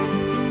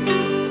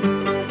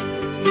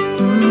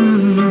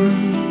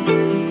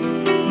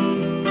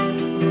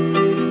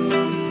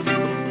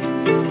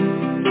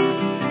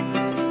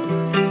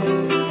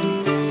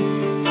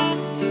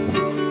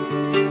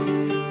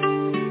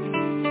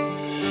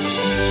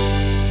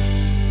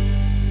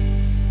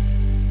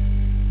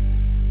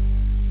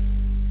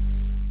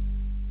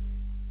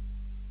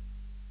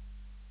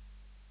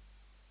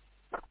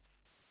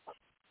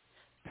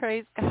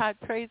 Praise God,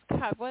 praise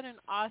God. What an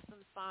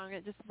awesome song.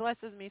 It just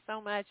blesses me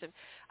so much. And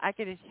I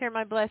could hear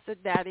my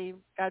blessed daddy,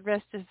 God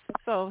rest his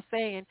soul,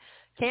 saying,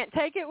 can't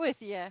take it with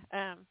you.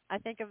 I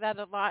think of that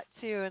a lot,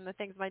 too, and the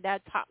things my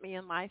dad taught me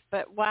in life.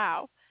 But,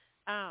 wow.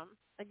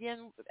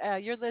 Again,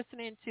 you're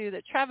listening to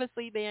the Travis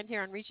Lee Band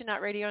here on Reaching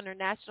Out Radio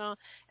International,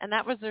 and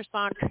that was their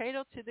song,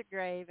 Cradle to the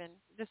Grave, and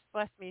just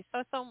blessed me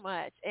so, so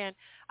much. And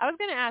I was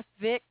going to ask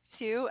Vic,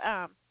 too,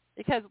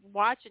 because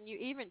watching you,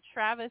 even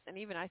Travis, and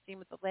even I seen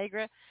with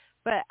Allegra,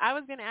 but I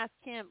was going to ask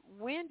him,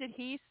 when did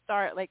he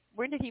start, like,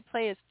 when did he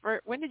play his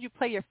first, when did you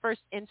play your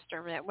first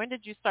instrument? When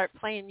did you start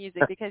playing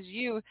music? Because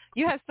you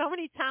have so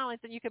many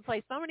talents and you can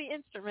play so many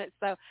instruments.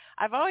 So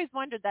I've always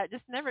wondered that,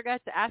 just never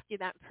got to ask you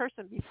that in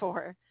person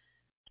before.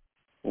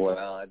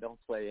 Well, I don't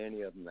play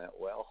any of them that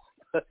well.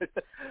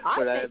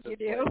 I think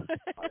you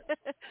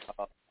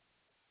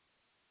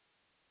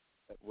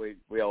do.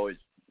 We always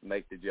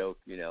make the joke,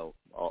 you know,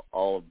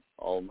 all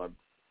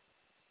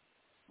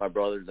my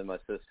brothers and my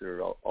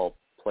sister all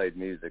played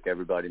music.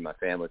 Everybody in my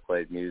family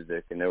played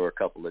music, and there were a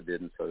couple that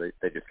didn't, so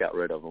they just got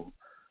rid of them.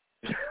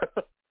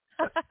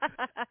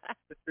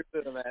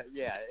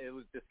 Yeah, it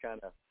was just kind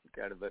of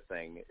a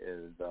thing.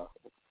 Is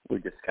we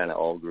just kind of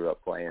all grew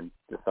up playing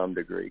to some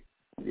degree,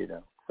 you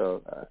know.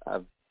 So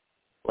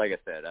like I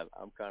said,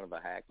 I'm kind of a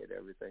hack at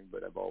everything,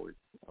 but I've always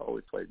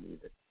played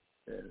music.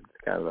 And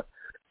it's kind of a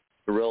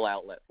real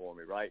outlet for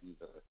me. Writing's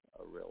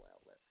a real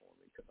outlet for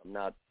me because I'm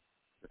not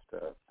just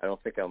I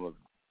don't think I'm a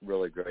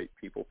really great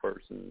people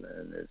person,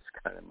 and it's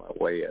kind of my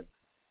way of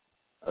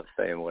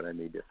saying what I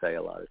need to say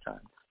a lot of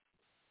times.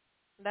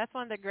 That's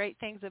one of the great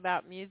things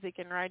about music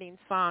and writing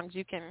songs.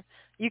 You can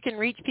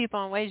reach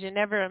people in ways you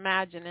never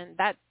imagine, and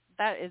that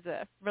is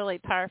a really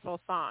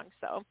powerful song.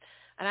 So,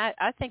 and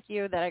I thank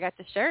you that I got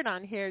to share it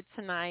on here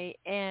tonight.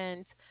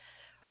 And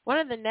one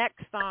of the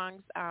next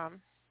songs,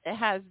 it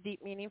has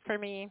deep meaning for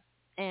me,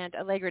 and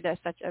Allegra does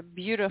such a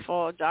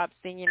beautiful job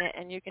singing it,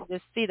 and you can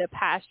just see the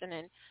passion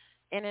and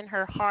in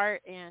her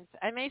heart. And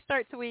I may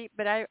start to weep,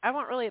 but I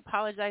won't really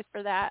apologize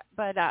for that.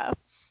 But a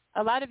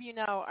lot of you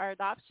know our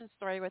adoption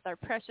story with our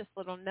precious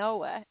little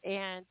Noah,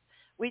 and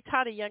we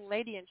taught a young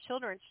lady in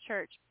children's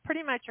church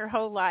pretty much her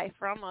whole life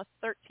for almost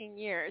 13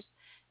 years.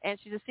 And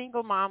she's a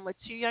single mom with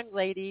two young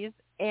ladies.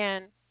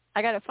 And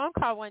I got a phone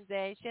call one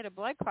day. She had a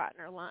blood clot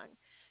in her lung,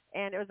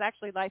 and it was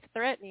actually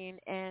life-threatening.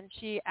 And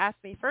she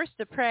asked me first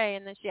to pray,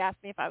 and then she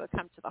asked me if I would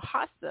come to the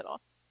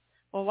hospital.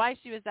 Well, while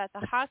she was at the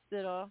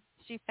hospital,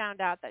 she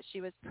found out that she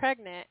was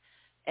pregnant.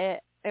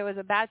 It was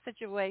a bad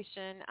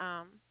situation.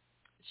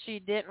 She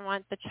didn't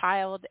want the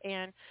child,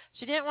 and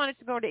she didn't want it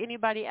to go to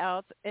anybody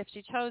else if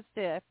she chose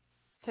to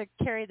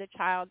carry the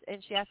child.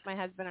 And she asked my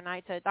husband and I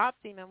to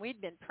adopt him, and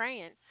we'd been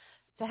praying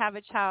to have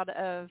a child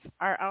of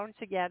our own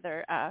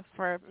together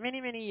for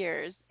many, many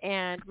years.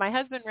 And my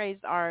husband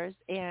raised ours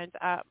and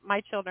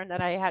my children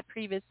that I had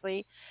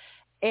previously,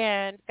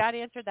 and God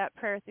answered that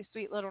prayer through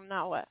sweet little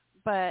Noah.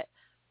 But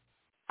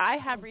I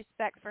have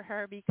respect for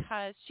her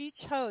because she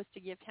chose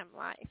to give him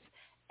life.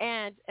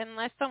 And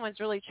unless someone's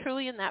really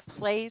truly in that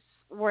place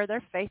where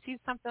they're facing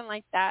something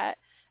like that,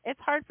 it's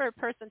hard for a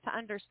person to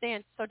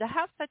understand. So to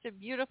have such a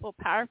beautiful,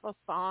 powerful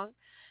song,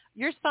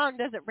 your song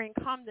doesn't bring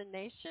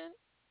condemnation,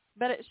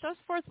 but it shows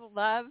forth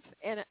love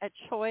and a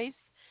choice.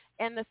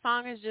 And the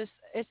song is just,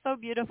 it's so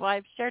beautiful.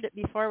 I've shared it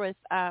before with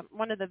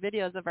one of the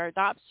videos of our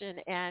adoption,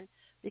 and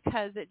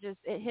because it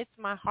hits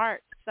my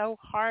heart so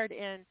hard,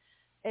 and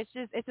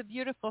it's a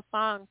beautiful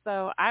song.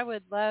 So I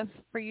would love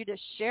for you to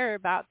share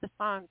about the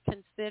song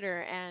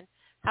Consider and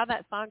how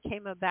that song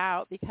came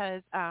about,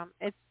 because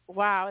it's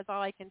wow, is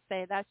all I can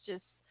say. That's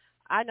just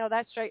I know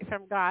that's straight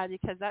from God,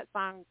 because that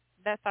song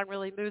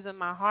really moves in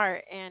my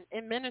heart, and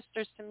it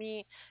ministers to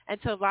me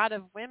and to a lot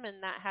of women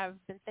that have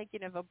been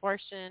thinking of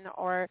abortion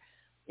or,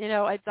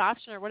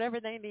 adoption or whatever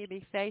they may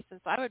be facing.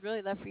 So I would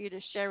really love for you to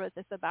share with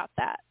us about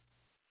that.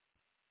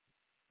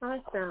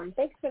 Awesome.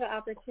 Thanks for the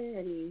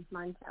opportunity,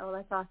 Montel.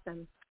 That's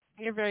awesome.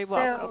 You're very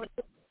welcome.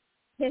 So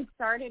it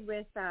started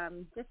with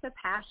just a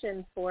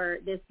passion for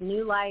this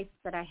new life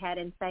that I had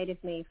inside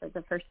of me for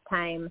the first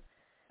time.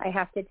 I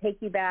have to take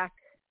you back,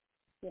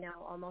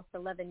 almost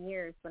 11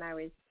 years when I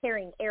was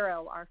carrying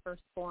Arrow, our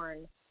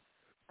firstborn.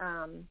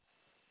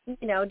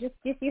 Just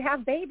you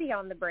have baby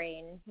on the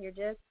brain.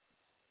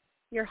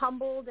 You're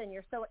humbled and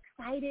you're so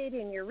excited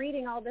and you're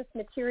reading all this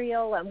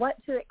material and what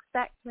to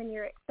expect when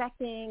you're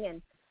expecting,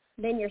 and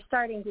then you're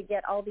starting to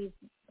get all these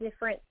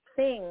different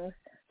things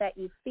that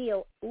you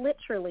feel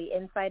literally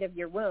inside of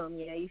your womb.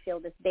 You feel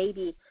this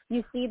baby,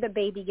 you see the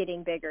baby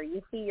getting bigger,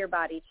 you see your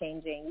body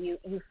changing,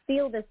 you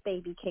feel this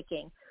baby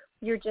kicking.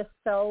 You're just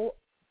so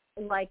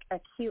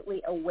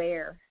acutely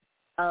aware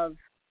of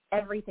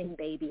everything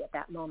baby at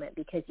that moment,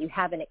 because you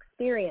haven't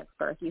experienced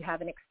birth, you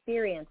haven't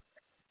experienced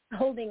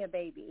holding a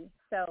baby.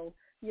 So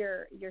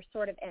you're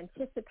sort of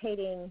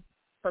anticipating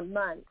for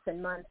months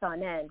and months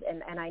on end.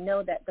 And I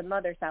know that the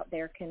mothers out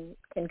there can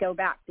go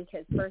back,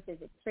 because birth is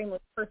extremely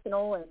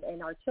personal,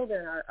 and our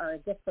children are a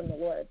gift from the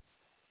Lord.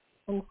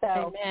 And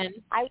so Amen.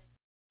 I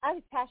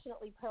was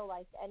passionately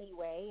pro-life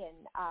anyway,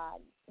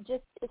 and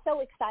just so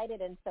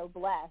excited and so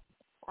blessed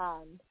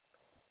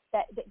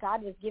that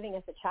God was giving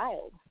us a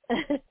child.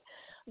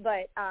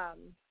 But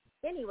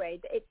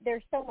anyway,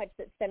 there's so much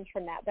that stems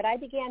from that. But I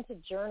began to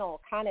journal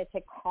kind of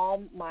to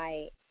calm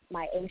my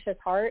anxious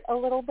heart a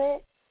little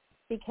bit,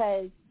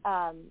 because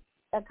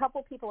a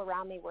couple people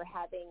around me were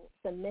having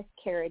some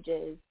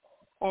miscarriages,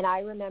 and I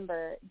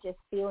remember just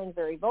feeling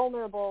very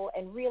vulnerable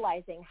and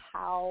realizing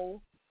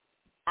how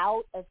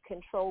out of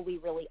control we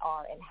really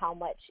are and how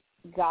much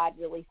God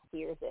really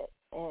steers it.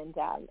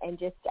 And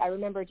just I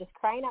remember just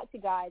crying out to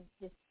God,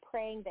 just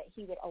praying that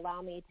he would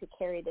allow me to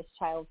carry this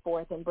child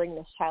forth and bring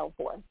this child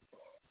forth.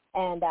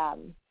 And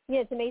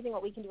it's amazing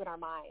what we can do in our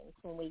minds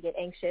when we get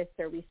anxious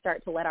or we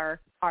start to let our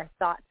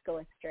thoughts go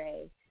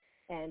astray.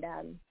 And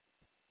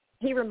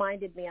he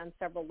reminded me on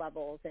several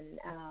levels,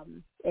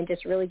 and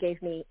just really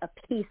gave me a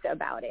peace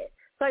about it.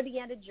 So I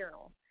began to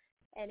journal.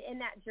 And in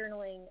that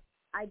journaling,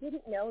 I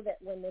didn't know that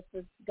when this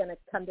was going to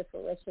come to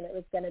fruition, it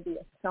was going to be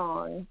a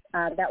song.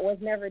 That was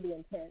never the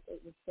intent.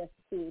 It was just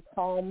to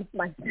calm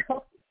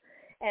myself.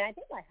 And I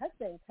think my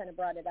husband kind of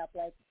brought it up,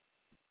 like,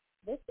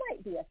 this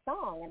might be a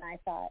song. And I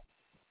thought,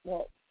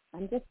 well,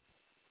 I'm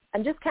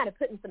just kind of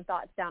putting some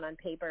thoughts down on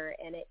paper,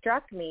 and it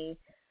struck me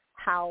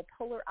how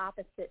polar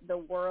opposite the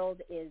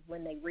world is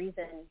when they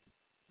reason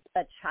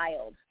a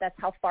child. That's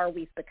how far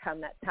we've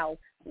become. That's how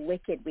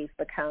wicked we've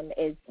become,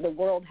 is the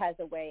world has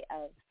a way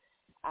of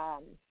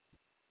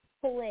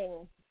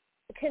pulling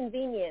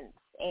convenience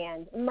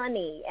and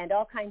money and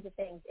all kinds of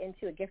things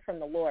into a gift from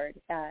the Lord.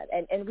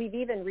 And we've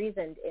even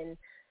reasoned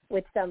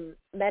with some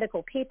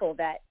medical people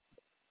that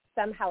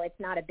somehow it's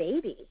not a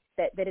baby,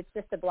 that it's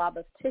just a blob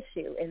of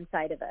tissue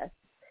inside of us.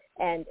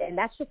 And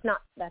that's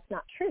not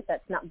truth.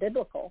 That's not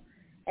biblical.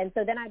 And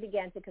so then I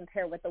began to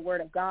compare what the Word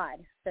of God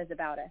says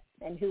about us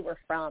and who we're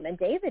from. And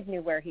David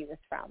knew where he was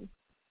from.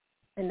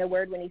 And the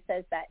Word, when he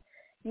says that,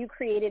 you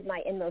created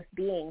my inmost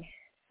being,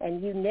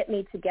 and you knit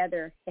me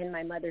together in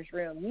my mother's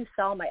room. You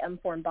saw my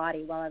unformed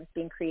body while I was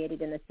being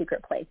created in the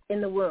secret place,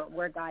 in the womb,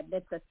 where God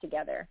knits us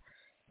together.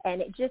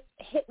 And it just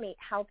hit me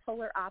how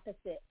polar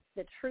opposite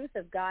the truth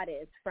of God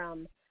is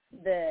from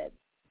the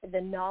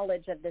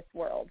knowledge of this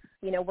world.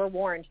 We're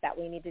warned that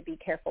we need to be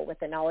careful with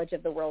the knowledge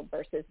of the world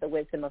versus the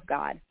wisdom of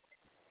God.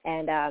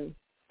 And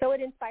so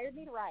it inspired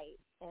me to write.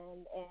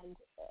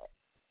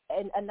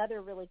 And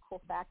another really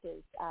cool fact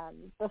is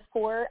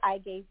before I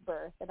gave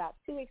birth, about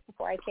 2 weeks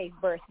before I gave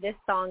birth, this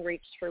song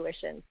reached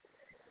fruition.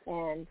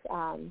 And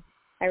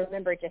I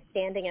remember just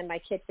standing in my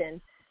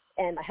kitchen,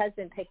 and my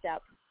husband picked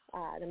up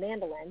the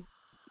mandolin,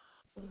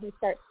 and he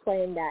starts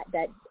playing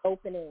that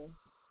opening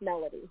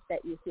melody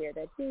that you hear,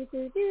 that do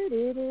do do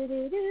do do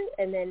do do,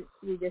 and then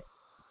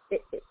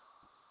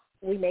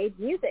we made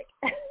music.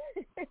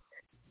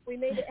 We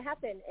made it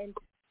happen,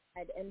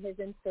 and his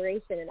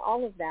inspiration and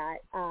all of that,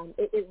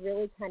 it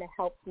really kind of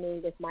helped me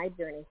with my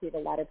journey through the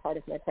latter part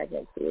of my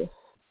pregnancy.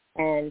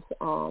 And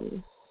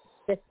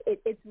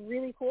it's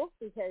really cool,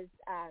 because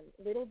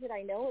little did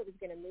I know it was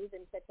going to move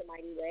in such a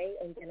mighty way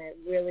and going to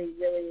really,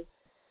 really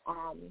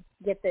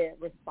get the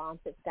response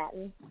it's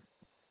gotten.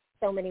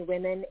 So many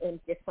women in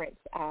different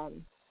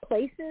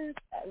places,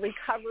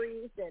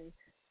 recoveries and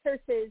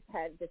churches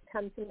have just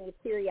come to me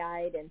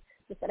teary-eyed and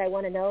just said, I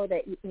want to know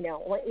that, I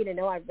want you to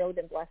know I've really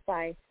been blessed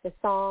by the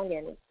song.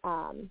 And,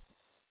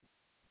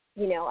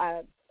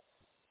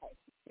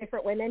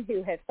 different women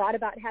who have thought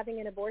about having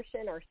an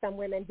abortion, or some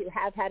women who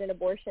have had an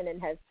abortion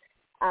and have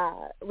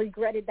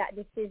regretted that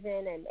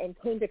decision and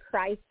came to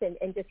Christ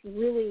and just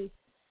really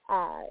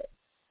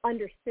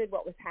understood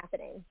what was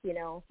happening,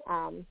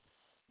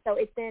 So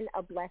it's been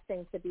a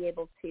blessing to be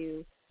able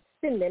to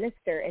to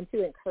minister and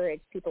to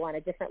encourage people on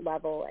a different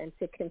level, and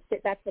to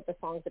consider. That's what the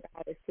song's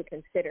about, is to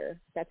consider.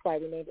 That's why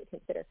we named it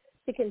Consider.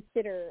 To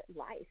consider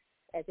life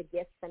as a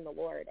gift from the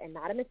Lord, and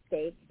not a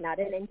mistake, not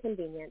an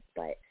inconvenience,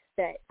 but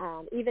that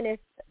even if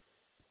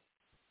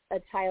a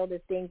child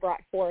is being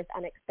brought forth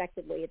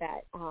unexpectedly,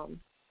 that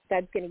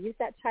God's going to use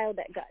that child.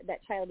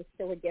 That child is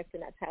still a gift,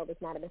 and that child is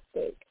not a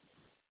mistake.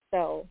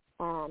 So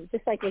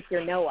just like with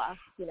your Noah,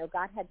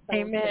 God had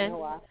plans for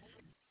Noah.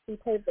 He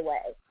paved the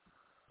way.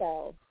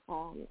 So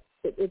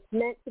it's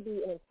meant to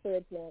be an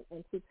encouragement,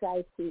 and to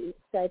try to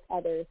strike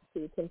others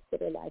to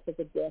consider life as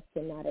a gift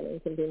and not an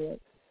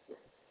inconvenience.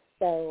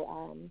 So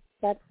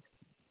that's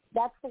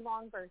the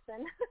long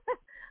version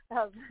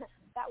of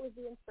that was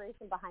the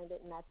inspiration behind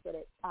it, and that's what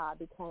it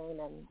became.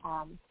 And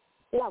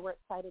we're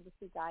excited to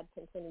see God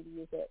continue to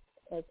use it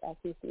as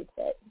He sees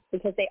fit,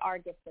 because they are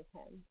gifts of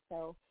Him.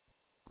 So,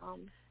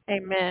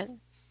 amen.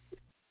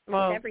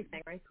 Well,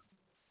 everything, right?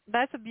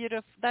 That's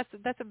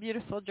a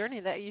beautiful journey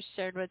that you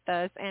shared with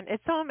us, and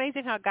it's so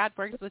amazing how God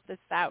works with us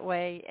that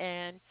way,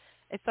 and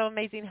it's so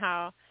amazing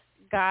how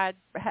God,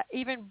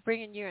 even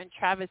bringing you and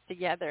Travis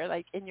together,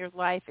 like in your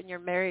life, in your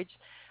marriage,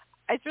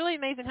 it's really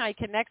amazing how He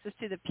connects us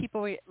to the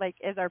people we, like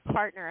as our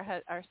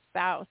partner, our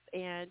spouse,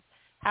 and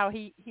how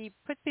he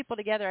puts people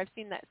together. I've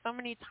seen that so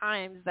many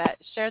times that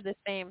share the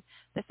same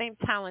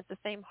talent, the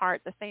same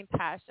heart, the same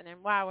passion,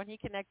 and wow, when He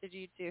connected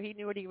you two, He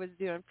knew what He was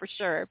doing for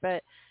sure.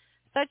 But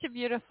such a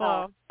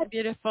beautiful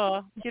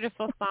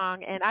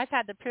song, and I've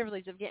had the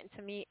privilege of getting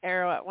to meet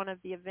Arrow at one of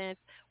the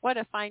events. What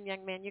a fine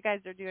young man! You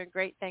guys are doing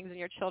great things in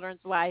your children's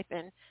life,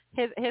 and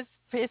his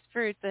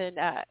fruits and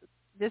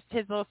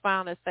his little smile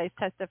on his face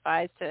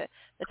testifies to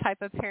the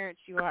type of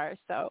parents you are.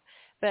 So,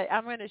 but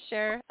I'm going to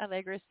share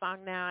Allegra's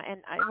song now,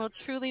 and I will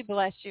truly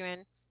bless you.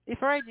 And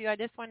before I do, I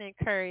just want to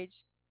encourage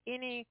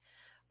any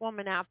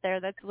woman out there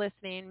that's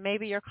listening.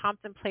 Maybe you're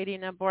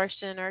contemplating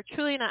abortion or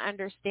truly not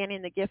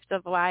understanding the gift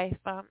of life.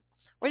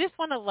 We just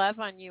want to love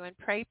on you and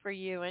pray for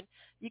you. And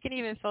you can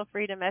even feel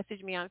free to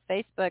message me on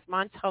Facebook,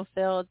 Montel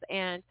Fields.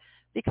 And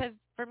because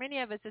for many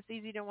of us, it's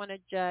easy to want to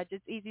judge.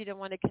 It's easy to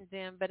want to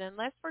condemn. But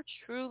unless we're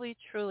truly,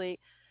 truly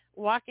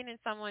walking in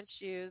someone's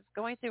shoes,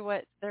 going through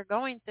what they're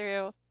going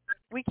through,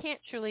 we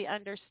can't truly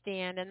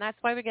understand. And that's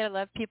why we got to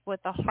love people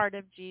with the heart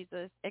of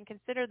Jesus and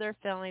consider their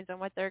feelings and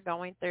what they're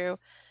going through,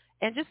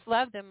 and just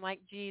love them like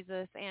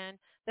Jesus. And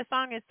the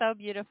song is so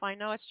beautiful. I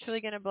know it's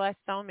truly going to bless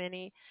so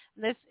many.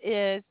 This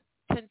is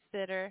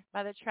Consider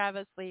by the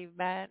Travis Lee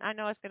Band. I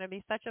know it's going to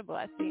be such a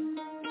blessing.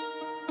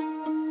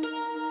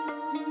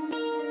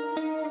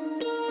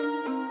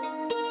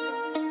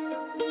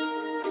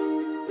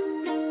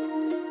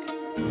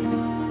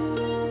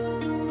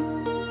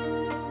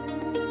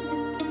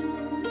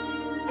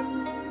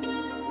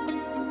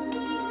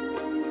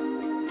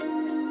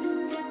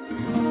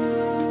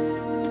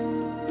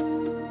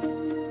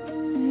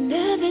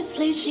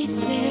 Nervously she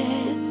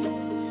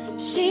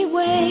sits, she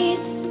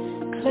waits,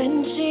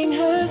 clenching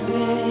her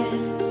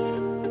fist.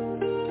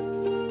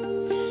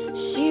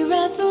 She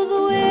wrestles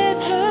with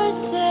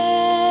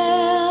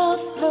herself,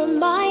 her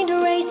mind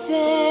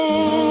races.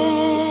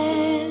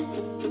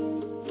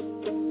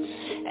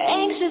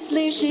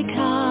 Anxiously she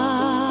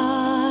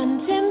contemplates,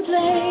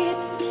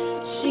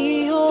 she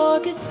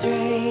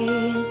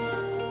orchestrates.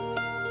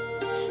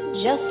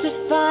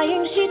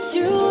 Justifying, she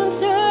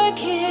tunes her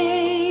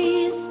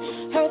case,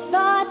 her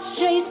thoughts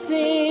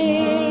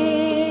chasing.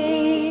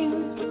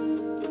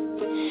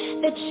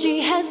 That she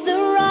has the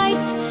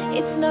right,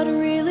 it's not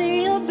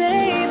really a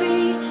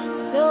baby,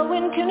 so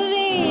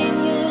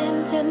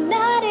inconvenient and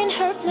not in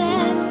her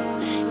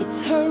plans.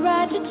 It's her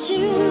right to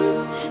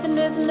choose, and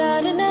there's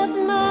not enough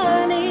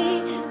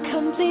money,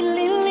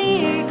 completely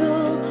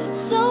legal,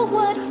 so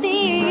what's the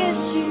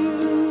issue?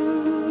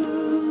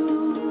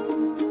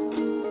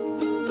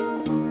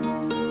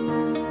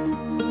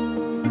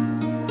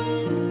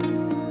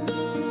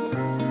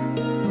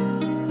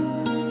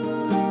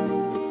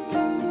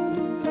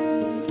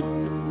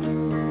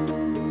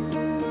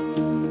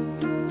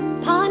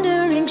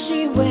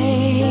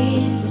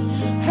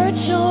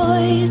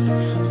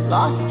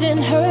 Lost in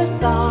her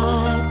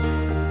thoughts,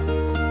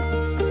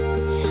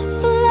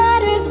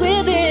 flutters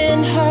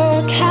within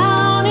her,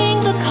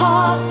 counting the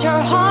cost,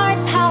 her heart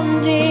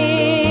pounding.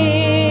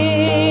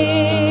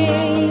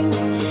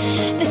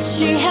 That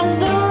she has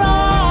the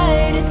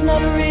right, it's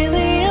not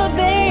really a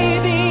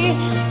baby,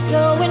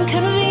 so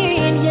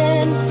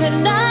inconvenient, but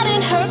not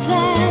in her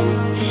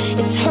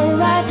plans. It's her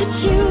right to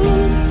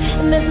choose,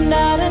 and there's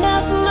not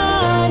enough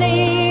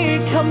money,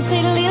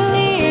 completely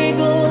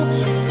illegal,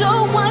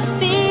 so what's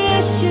the issue?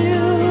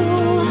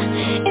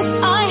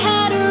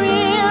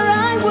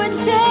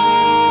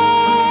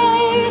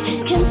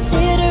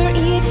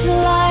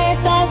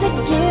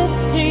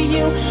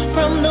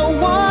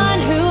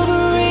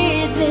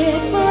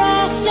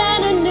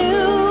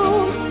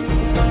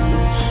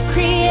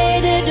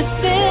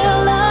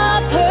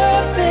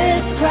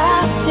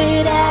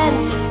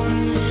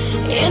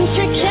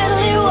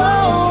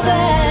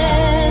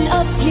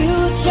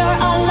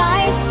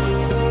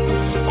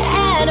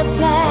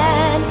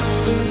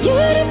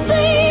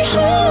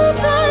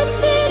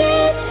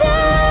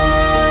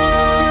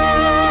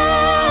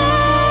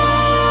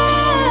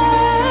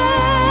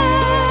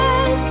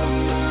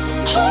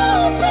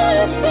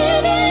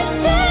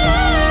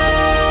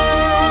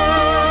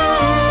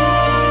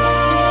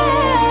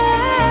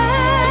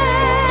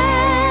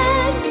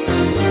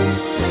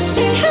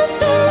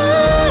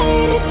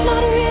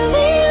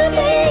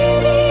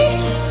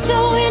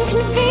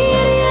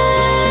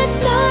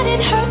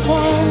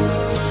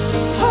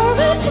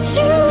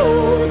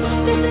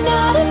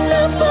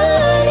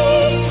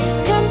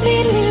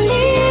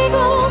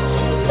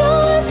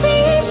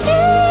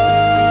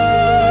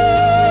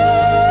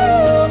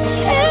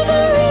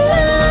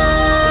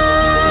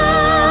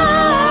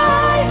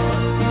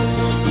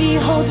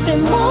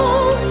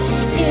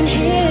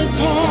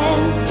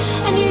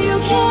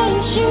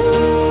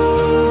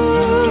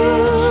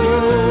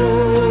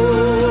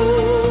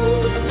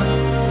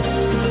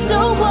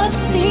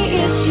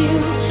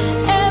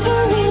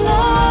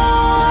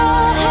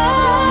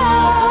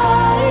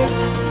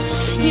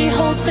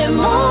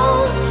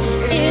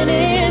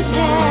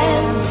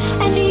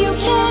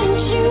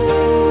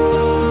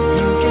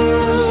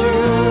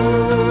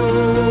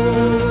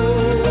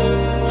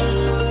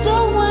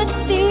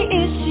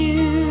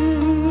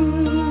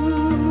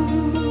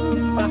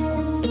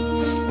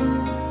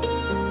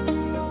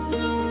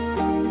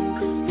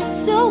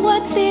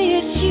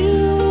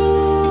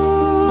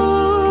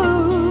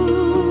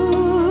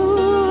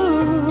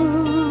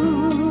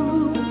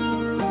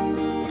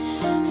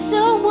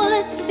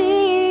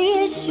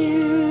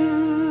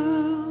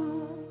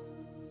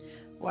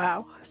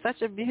 Wow,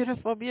 such a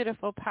beautiful,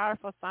 beautiful,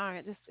 powerful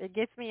song. It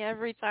gets me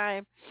every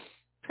time.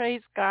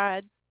 Praise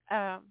God.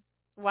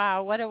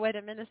 Wow, what a way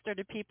to minister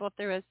to people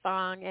through a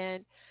song.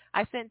 And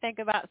I sit and think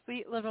about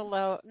sweet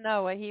little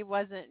Noah. He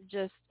wasn't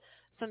just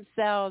some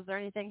cells or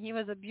anything. He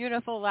was a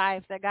beautiful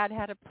life that God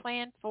had a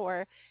plan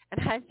for.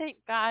 And I thank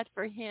God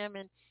for him.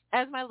 And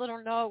as my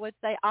little Noah would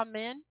say,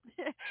 amen.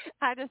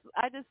 I just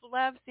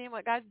love seeing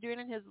what God's doing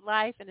in his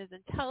life and his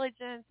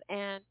intelligence.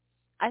 And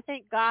I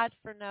thank God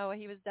for Noah.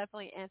 He was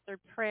definitely answered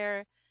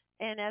prayer.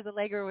 And as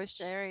Allegra was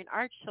sharing,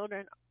 our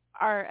children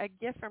are a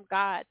gift from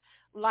God.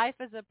 Life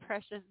is a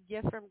precious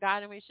gift from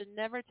God, and we should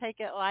never take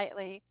it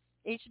lightly.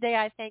 Each day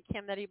I thank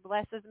him that he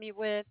blesses me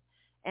with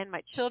and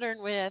my children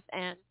with,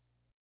 and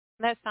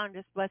that song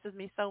just blesses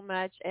me so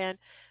much. And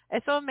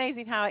it's so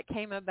amazing how it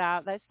came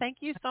about. Thank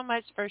you so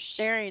much for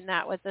sharing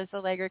that with us,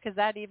 Allegra, because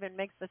that even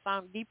makes the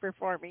song deeper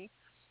for me.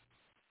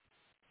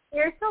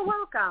 You're so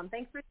welcome.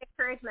 Thanks for the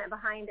encouragement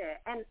behind it.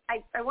 And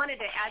I wanted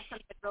to add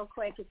something real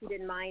quick, if you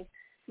didn't mind.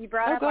 You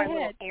brought up our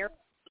little Arrow.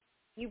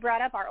 You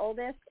brought up our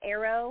oldest,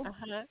 Arrow,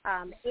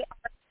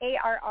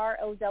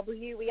 Arrow.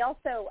 We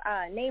also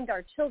named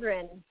our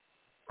children,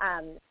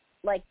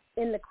 like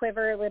in the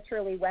quiver,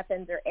 literally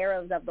weapons or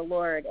arrows of the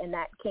Lord, and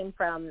that came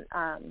from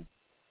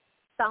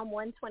Psalm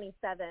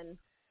 127,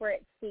 where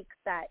it speaks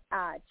that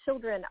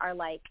children are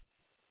like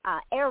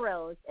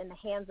arrows in the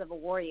hands of a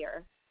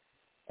warrior.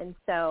 And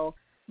so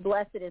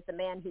blessed is the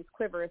man whose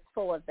quiver is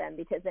full of them,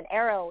 because an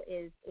arrow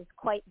is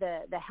quite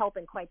the help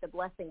and quite the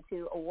blessing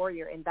to a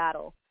warrior in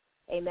battle.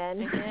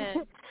 Amen.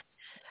 Amen.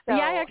 So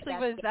yeah, I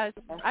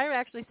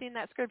actually seen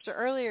that scripture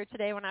earlier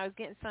today when I was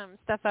getting some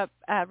stuff up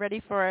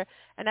ready for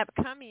an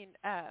upcoming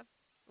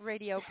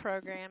radio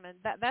program, and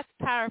that's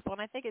powerful.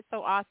 And I think it's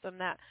so awesome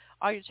that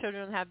all your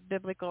children have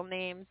biblical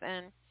names,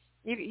 and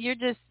you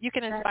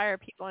can inspire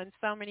people in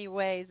so many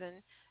ways,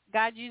 and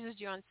God uses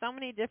you on so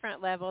many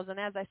different levels. And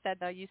as I said,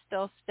 though, you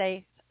still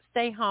stay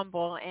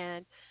humble,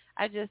 and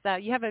I just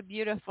you have a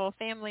beautiful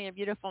family and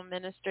beautiful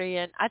ministry,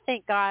 and I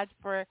thank God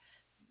for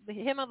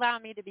him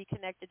allowing me to be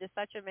connected to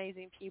such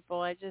amazing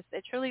people. It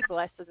truly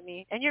blesses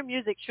me, and your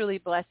music truly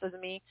blesses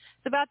me.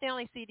 It's about the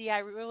only CD I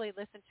really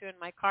listen to in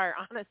my car,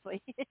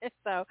 honestly.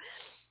 So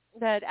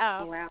that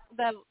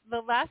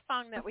the last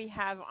song that we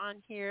have on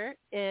here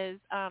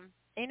is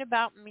Ain't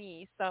About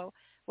Me. So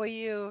will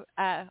you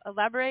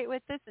elaborate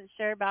with this and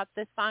share about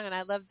this song? And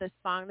I love this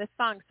song. This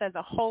song says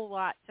a whole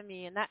lot to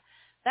me, and that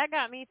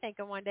got me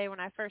thinking one day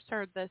when I first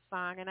heard this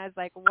song, and I was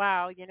like,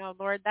 wow,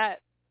 Lord, that's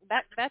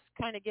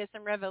kind of gives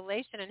some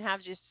revelation and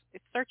have you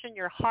searching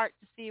your heart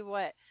to see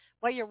what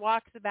your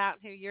walk's about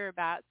and who you're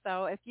about.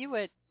 So if you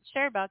would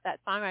share about that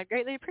song, I'd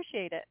greatly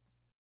appreciate it.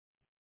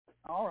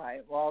 All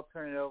right. Well, I'll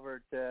turn it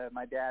over to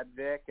my dad,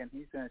 Vic, and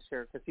he's going to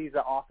share, because he's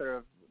the author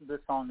of this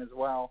song as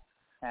well.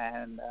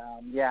 And,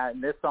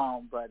 in this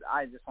song, but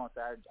I just want to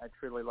say I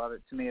truly love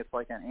it. To me, it's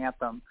like an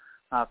anthem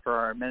for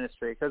our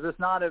ministry, because it's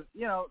not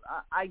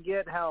I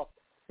get how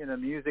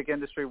music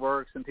industry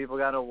works and people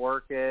got to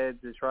work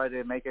it to try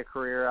to make a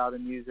career out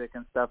of music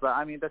and stuff. But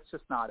I mean, that's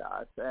just not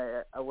us.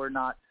 We're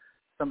not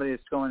somebody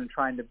that's going and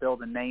trying to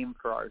build a name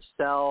for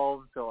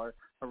ourselves or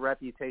a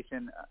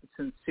reputation.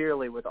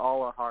 Sincerely, with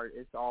all our heart,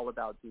 it's all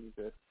about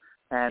Jesus.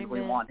 And Amen.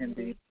 We want him to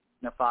be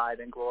magnified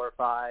and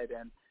glorified.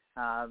 And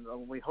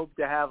we hope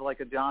to have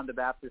like a John the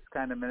Baptist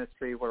kind of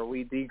ministry where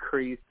we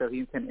decrease so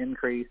he can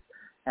increase.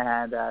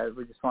 And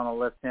we just want to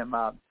lift him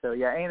up. So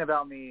yeah, Ain't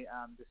About Me.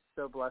 I'm just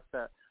so blessed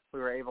that we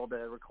were able to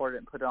record it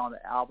and put it on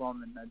the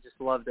album, and I just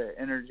love the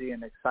energy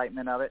and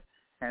excitement of it.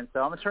 And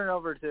so I'm going to turn it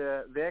over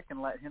to Vic and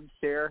let him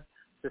share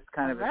just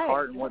kind of his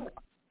heart and what's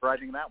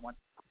writing that one.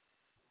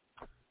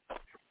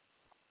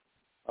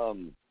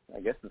 I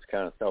guess it's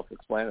kind of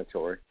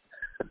self-explanatory.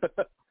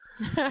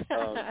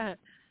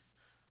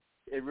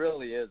 It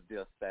really is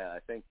just that. I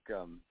think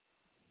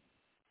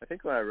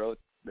when I wrote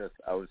this,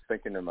 I was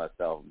thinking to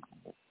myself,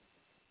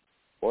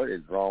 what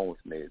is wrong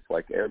with me? It's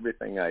like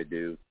everything I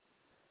do,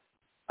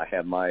 I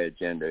have my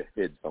agenda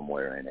hid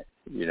somewhere in it,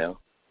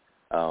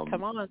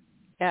 Come on.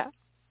 Yeah.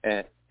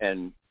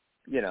 And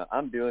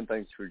I'm doing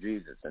things for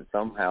Jesus, and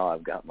somehow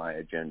I've got my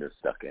agenda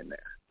stuck in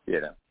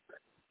there,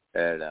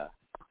 And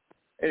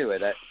anyway,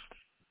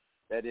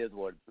 that is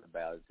what it's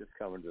about. It's just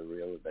coming to the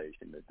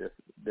realization that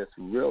this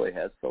really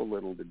has so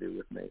little to do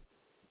with me,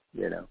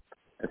 and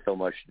so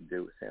much to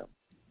do with him.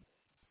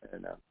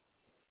 And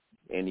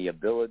any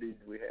abilities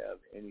we have,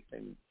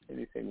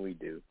 anything we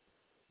do,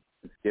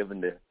 it's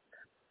given to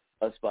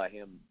us by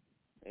him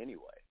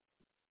anyway.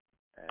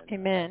 And,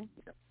 Amen.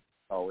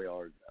 All we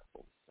are is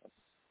vessels.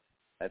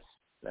 So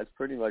that's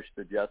pretty much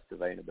the gist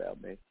of Ain't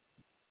About Me.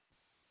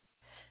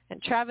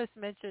 And Travis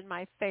mentioned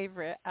my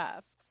favorite,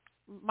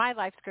 my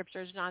life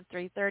scripture is John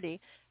 3:30,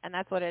 and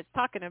that's what it's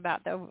talking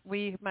about. That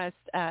we must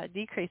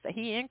decrease, that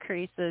he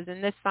increases.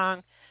 And this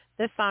song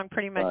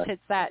pretty much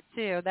hits that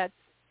too.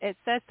 It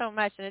says so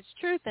much, and it's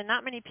truth, and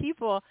not many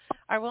people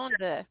are willing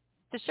to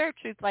share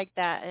truth like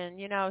that, and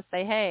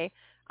say, hey,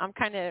 I'm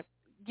kind of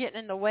getting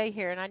in the way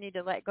here, and I need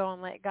to let go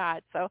and let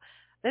God. So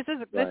This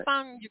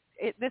song.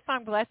 This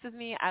song blesses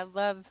me. I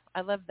love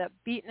the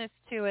beatness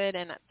to it,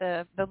 and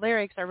the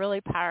lyrics are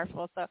really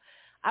powerful. So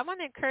I want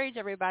to encourage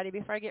everybody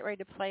before I get ready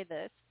to play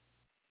this.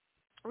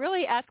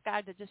 Really ask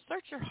God to just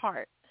search your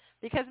heart,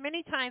 because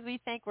many times we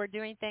think we're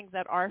doing things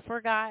that are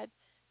for God,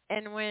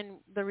 and when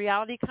the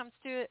reality comes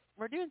to it,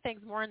 we're doing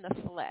things more in the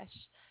flesh.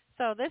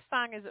 So this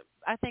song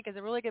I think is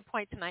a really good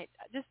point tonight.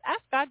 Just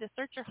ask God to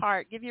search your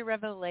heart, give you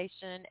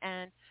revelation,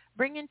 and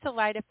bring into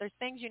light if there's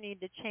things you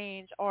need to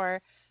change,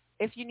 or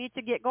if you need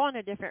to go in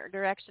a different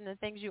direction than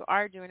things you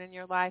are doing in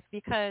your life.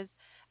 Because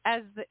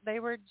as they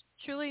were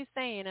truly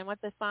saying, and what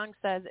the song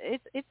says,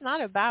 it's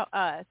not about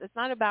us. It's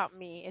not about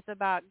me. It's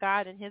about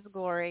God and his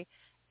glory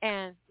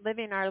and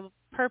living our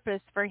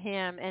purpose for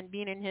him and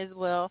being in his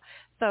will.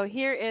 So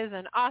here is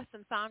an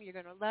awesome song. You're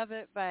going to love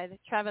it, by the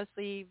Travis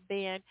Lee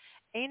Band,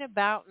 Ain't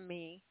About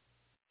Me.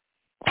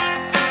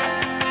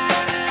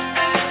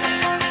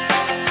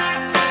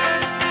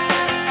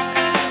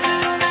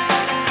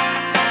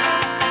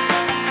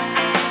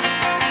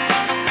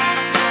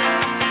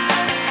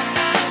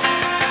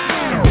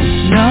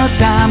 No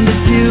time to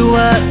do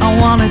what I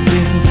wanna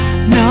do.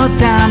 No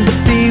time to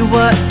be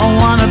what I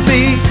wanna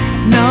be.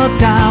 No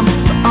time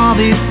for all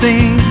these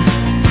things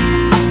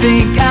I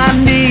think I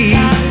need.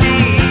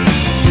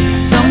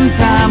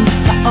 Sometimes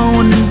my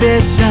own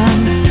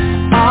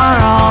ambitions are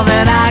all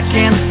that I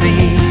can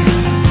see.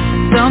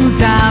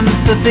 Sometimes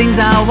the things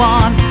I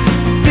want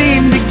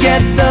seem to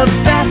get the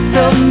best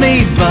of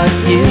me. But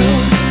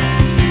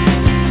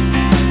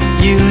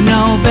you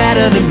know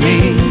better than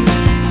me.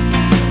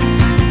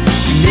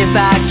 If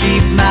I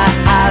keep my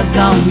eyes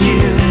on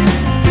you,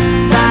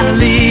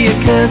 finally it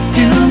occurs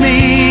to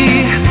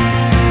me,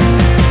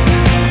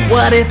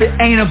 what if it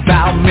ain't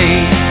about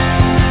me?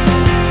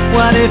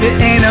 What if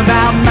it ain't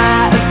about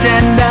my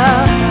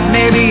agenda?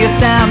 Maybe it's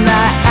time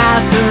that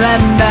I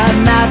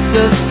surrender, not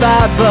just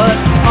fight, but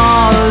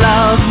all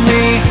of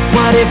me.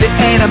 What if it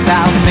ain't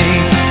about me?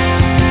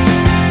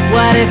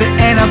 What if it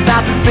ain't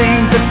about the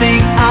things I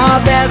think are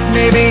best?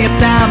 Maybe it's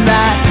time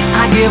that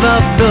I give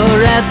up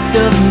the rest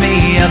of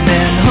me I've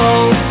been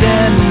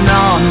holding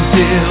on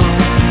to.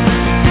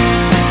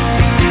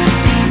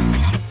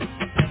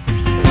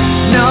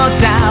 No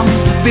time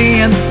for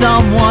being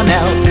someone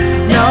else.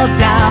 No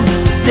time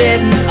for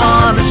sitting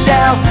on the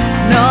shelf.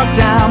 No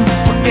time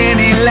for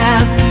any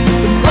less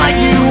than what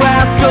you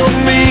ask of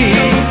me.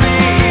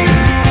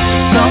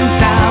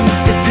 Sometimes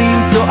it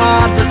seems so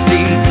hard to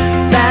see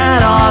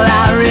that all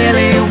I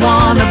really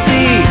wanna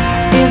be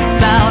is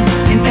found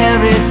in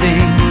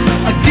everything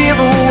I give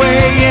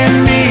away in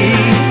me.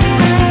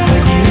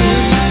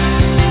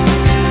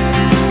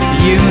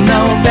 You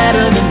know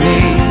better than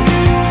me.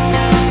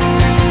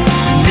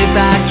 And if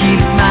I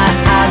keep my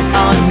eyes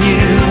on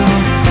you,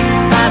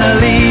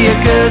 finally it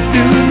occurs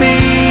to me,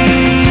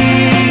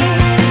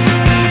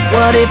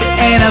 what if it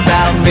ain't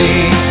about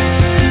me?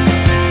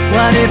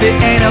 What if it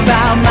ain't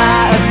about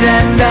my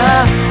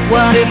agenda?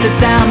 What if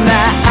it's time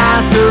that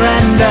I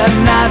surrender,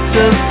 not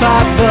just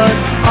part, but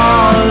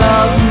all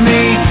of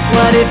me?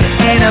 What if it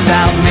ain't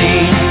about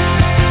me?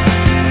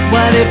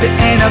 What if it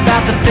ain't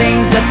about the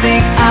things I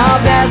think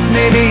are best?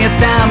 Maybe it's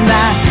time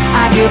that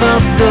I give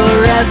up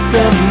the rest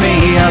of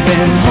me I've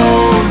been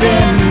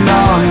holding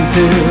on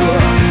to.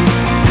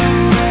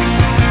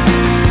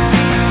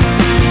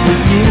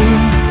 With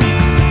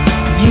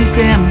you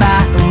stand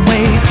by and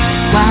wait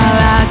while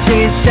I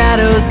chase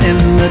shadows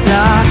in the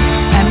dark.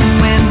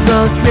 And when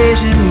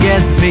frustration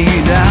gets me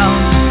down,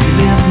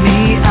 lift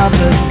me up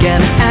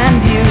again. And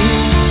you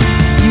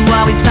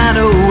always find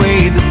a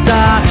way to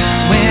start.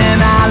 When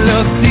I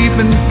look deep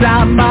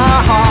inside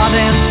my heart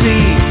and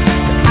see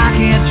that I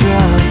can't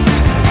trust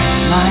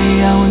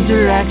my own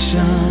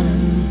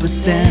direction, but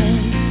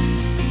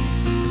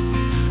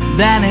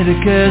then it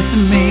occurs to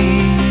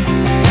me,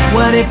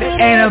 what if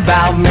it ain't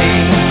about me?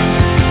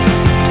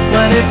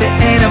 What if it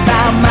ain't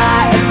about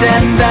my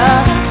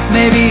agenda?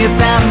 Maybe it's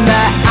time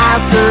that I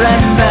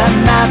surrender,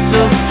 not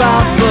just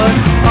thought, but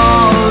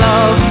all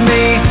of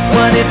me.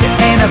 What if it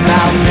ain't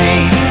about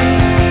me?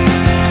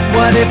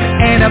 What if it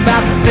ain't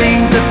about the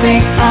things I think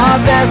are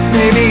best?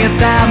 Maybe it's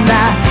time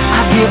that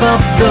I give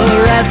up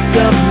the rest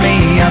of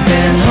me I've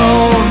been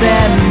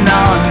holding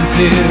on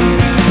to.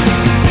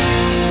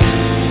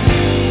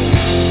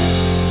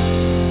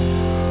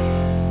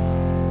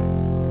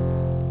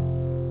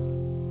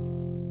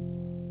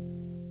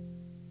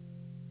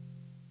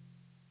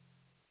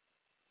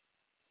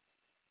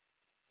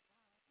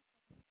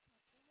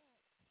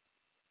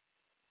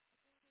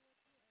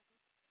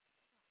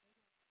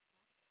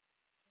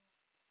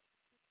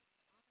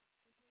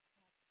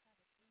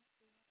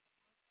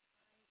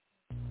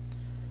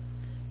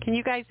 Can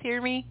you guys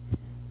hear me?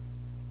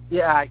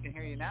 Yeah, I can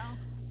hear you now.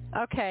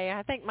 Okay,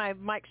 I think my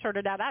mic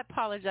shorted out. I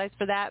apologize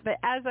for that. But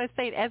as I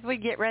say, as we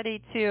get ready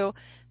to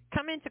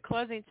come into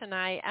closing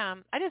tonight,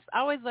 I just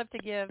always love to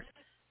give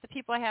the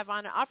people I have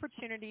on an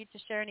opportunity to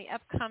share any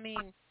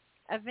upcoming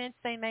events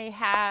they may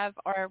have,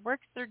 or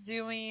works they're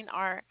doing,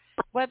 or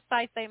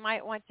websites they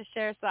might want to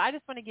share. So I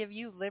just want to give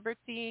you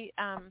liberty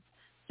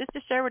just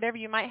to share whatever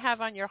you might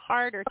have on your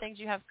heart or things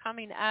you have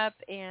coming up.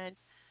 And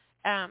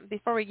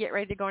before we get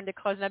ready to go into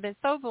closing, I've been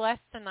so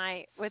blessed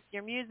tonight with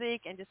your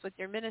music and just with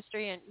your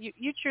ministry. And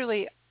you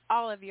truly,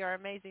 all of you are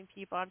amazing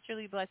people. I'm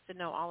truly blessed to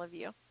know all of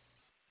you.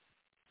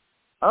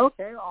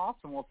 Okay,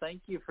 awesome. Well,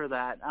 thank you for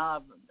that.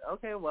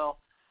 Okay, well,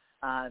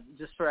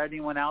 just for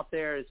anyone out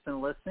there that's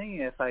been listening,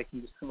 if I can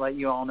just let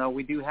you all know,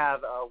 we do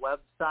have a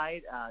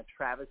website,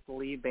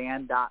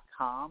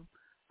 TravisLeeBand.com,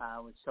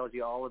 which tells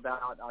you all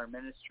about our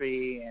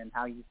ministry and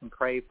how you can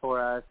pray for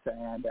us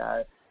and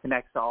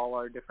connects to all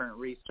our different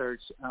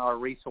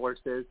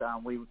resources.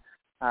 We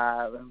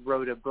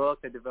wrote a book,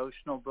 a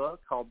devotional book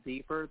called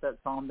Deeper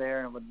that's on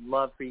there, and would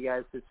love for you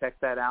guys to check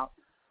that out.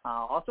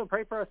 Also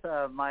pray for us.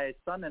 My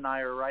son and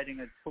I are writing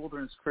a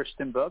children's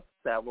Christian book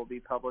that we'll be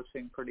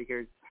publishing pretty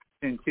here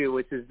soon too,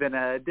 which has been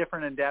a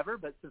different endeavor,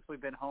 but since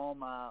we've been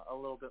home a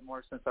little bit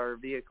more since our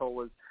vehicle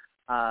was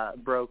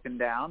broken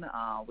down,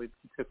 we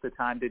took the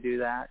time to do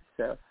that.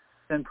 So it's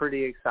been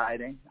pretty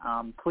exciting.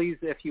 Please,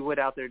 if you would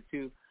out there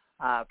too,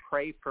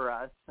 pray for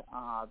us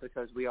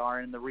because we are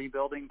in the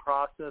rebuilding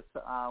process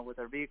with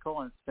our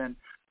vehicle, and it's been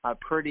a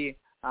pretty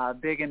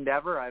big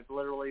endeavor. I've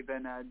literally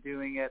been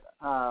doing it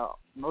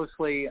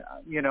mostly,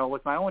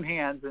 with my own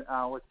hands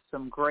with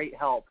some great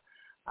help.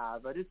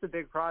 But it's a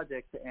big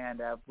project, and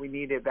we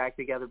need it back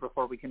together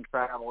before we can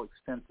travel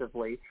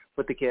extensively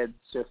with the kids,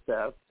 just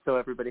so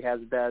everybody has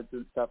beds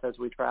and stuff as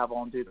we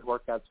travel and do the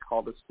work God's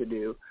called us to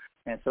do.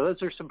 And so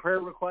those are some prayer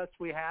requests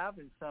we have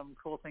and some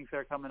cool things that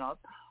are coming up.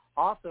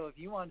 Also, if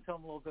you want to tell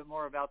them a little bit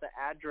more about the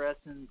address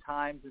and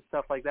times and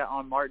stuff like that,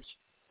 on March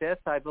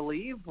 5th, I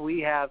believe, we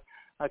have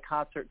a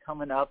concert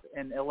coming up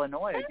in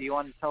Illinois. Do you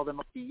want to tell them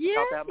about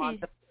that,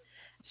 Montel?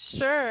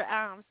 Sure.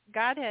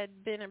 God had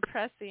been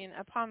impressing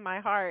upon my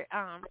heart.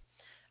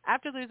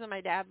 After losing my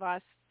dad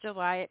last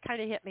July, it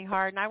kind of hit me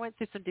hard, and I went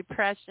through some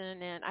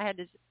depression, and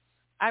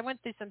I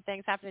went through some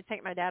things having to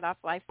take my dad off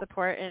life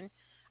support. And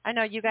I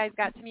know you guys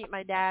got to meet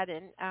my dad,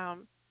 and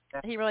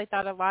he really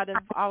thought a lot of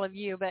all of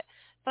you, but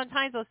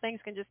sometimes those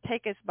things can just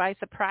take us by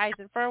surprise.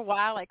 And for a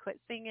while, I quit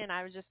singing.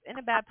 I was just in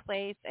a bad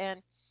place,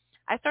 and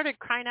I started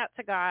crying out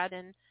to God,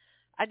 and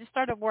I just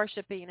started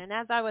worshiping. And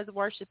as I was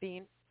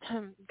worshiping,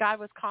 God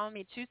was calling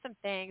me to some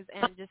things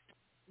and just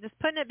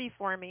putting it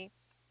before me.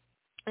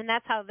 And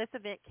that's how this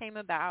event came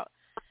about.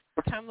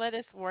 Come, let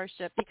us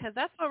worship, because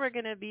that's what we're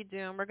going to be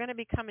doing. We're going to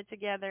be coming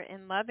together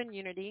in love and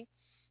unity.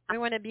 We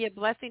want to be a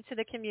blessing to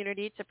the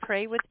community, to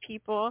pray with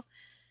people,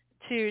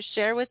 to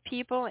share with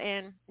people,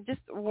 and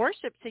just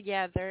worship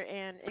together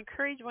and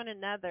encourage one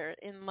another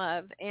in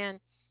love. And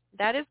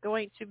that is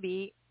going to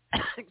be,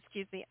 it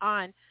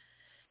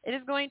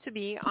is going to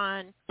be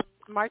on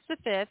March the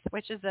 5th,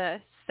 which is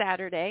a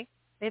Saturday.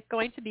 It's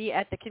going to be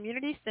at the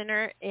Community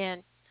Center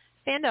in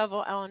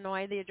Sandoval,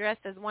 Illinois. The address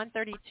is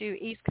 132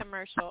 East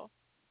Commercial.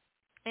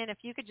 And if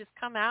you could just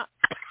come out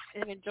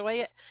and enjoy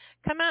it,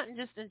 come out and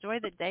just enjoy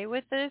the day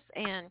with us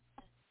and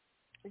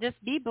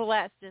just be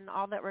blessed in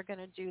all that we're going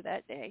to do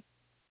that day.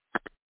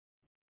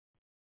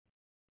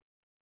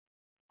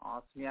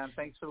 Awesome. Yeah, and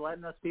thanks for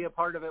letting us be a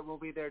part of it. We'll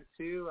be there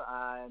too,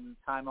 and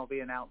time will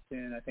be announced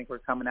soon. I think we're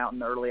coming out in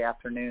the early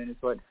afternoon is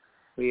what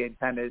we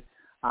intended.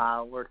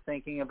 We're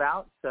thinking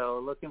about, so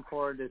looking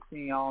forward to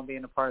seeing y'all and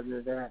being a part of the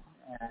event.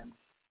 And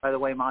by the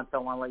way, Montel, I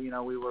want to let you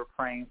know we were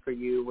praying for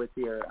you with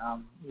your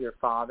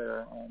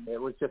father, and it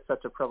was just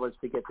such a privilege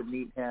to get to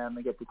meet him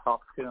and get to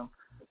talk to him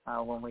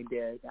when we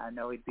did. I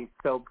know he's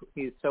so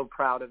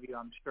proud of you,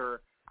 I'm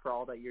sure, for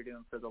all that you're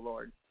doing for the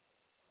Lord.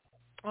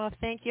 Well,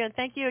 thank you, and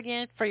thank you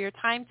again for your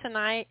time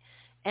tonight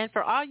and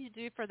for all you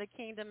do for the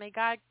kingdom. May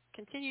God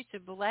continue to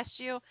bless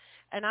you.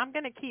 And I'm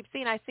going to keep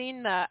seeing. I've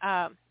seen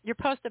your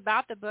post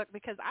about the book,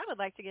 because I would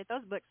like to get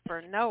those books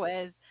for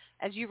Noah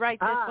as you write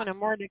this one and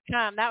more to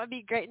come. That would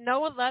be great.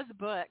 Noah loves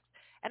books.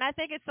 And I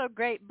think it's so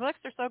great. Books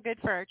are so good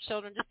for our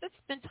children. Just to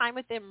spend time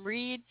with them,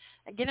 read,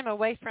 and get them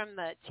away from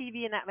the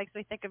TV. And that makes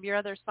me think of your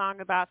other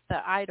song about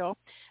the idol.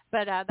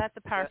 But that's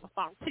a powerful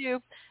song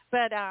too.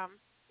 But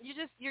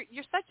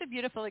you're such a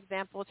beautiful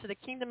example to the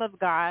kingdom of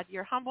God,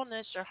 your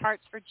humbleness, your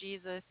hearts for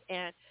Jesus,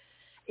 and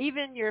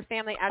even your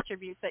family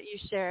attributes that you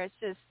share. It's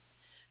just,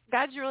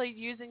 God's really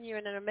using you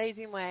in an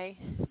amazing way,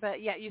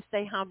 but yet you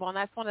stay humble, and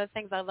that's one of the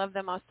things I love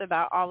the most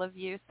about all of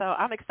you. So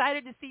I'm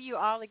excited to see you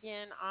all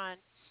again on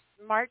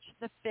March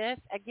the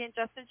 5th. Again,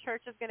 Justin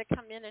Church is going to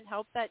come in and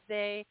help that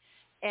day,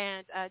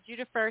 and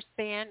Judah First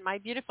Band, my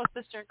beautiful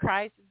sister in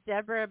Christ,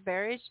 Deborah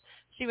Barish.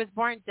 She was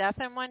born deaf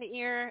in one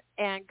ear,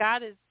 and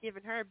God has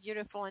given her a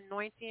beautiful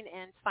anointing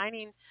and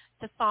signing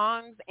to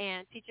songs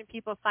and teaching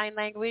people sign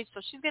language.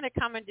 So she's going to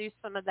come and do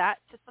some of that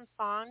to some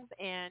songs,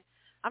 and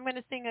I'm going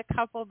to sing a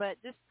couple, but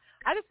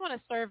I just want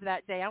to serve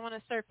that day. I want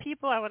to serve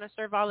people. I want to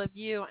serve all of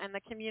you and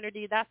the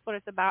community. That's what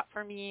it's about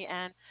for me.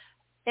 And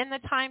in the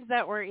times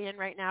that we're in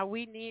right now,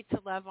 we need to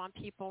love on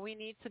people. We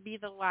need to be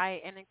the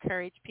light and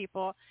encourage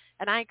people.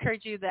 And I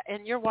encourage you that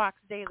in your walks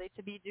daily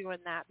to be doing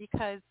that,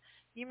 because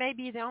you may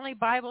be the only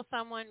Bible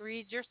someone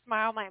reads. Your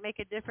smile might make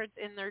a difference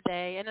in their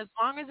day. And as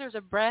long as there's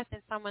a breath in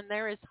someone,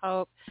 there is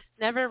hope.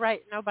 Never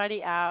write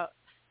nobody out.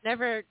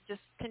 never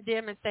just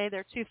condemn and say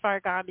they're too far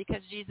gone,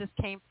 because Jesus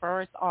came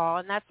for us all.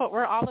 And that's what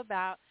we're all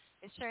about,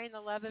 is sharing the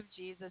love of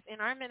Jesus in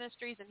our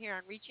ministries and here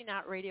on Reaching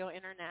Out Radio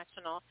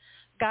International.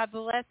 God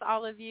bless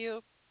all of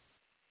you.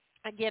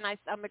 Again,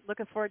 I'm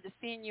looking forward to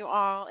seeing you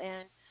all,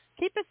 and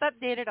keep us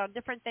updated on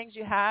different things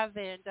you have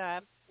and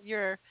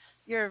your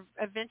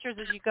adventures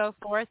as you go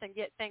forth and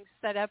get things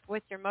set up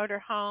with your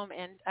motorhome.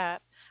 And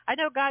I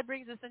know God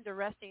brings us into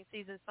resting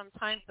season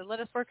sometimes to let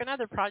us work on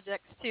other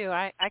projects too.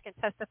 I can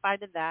testify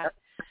to that.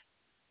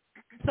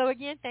 So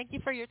again, thank you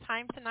for your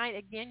time tonight.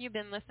 Again, you've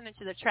been listening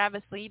to the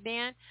Travis Lee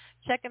Band.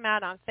 Check them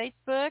out on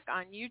Facebook,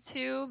 on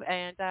YouTube,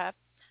 and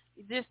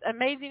just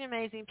amazing,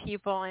 amazing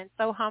people, and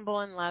so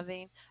humble and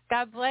loving.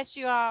 God bless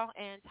you all,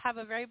 and have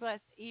a very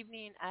blessed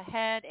evening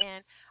ahead,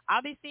 and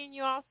I'll be seeing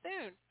you all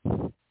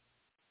soon.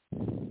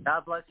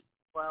 God bless you.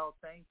 Well,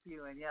 thank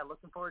you, and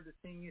looking forward to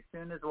seeing you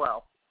soon as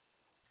well.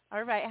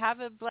 All right, have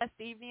a blessed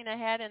evening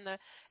ahead, and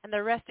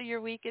the rest of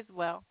your week as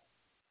well.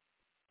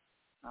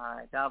 All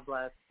right, God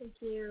bless. Thank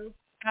you.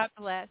 God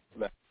bless.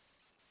 Bye.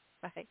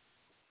 Bye.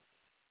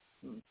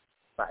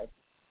 Bye.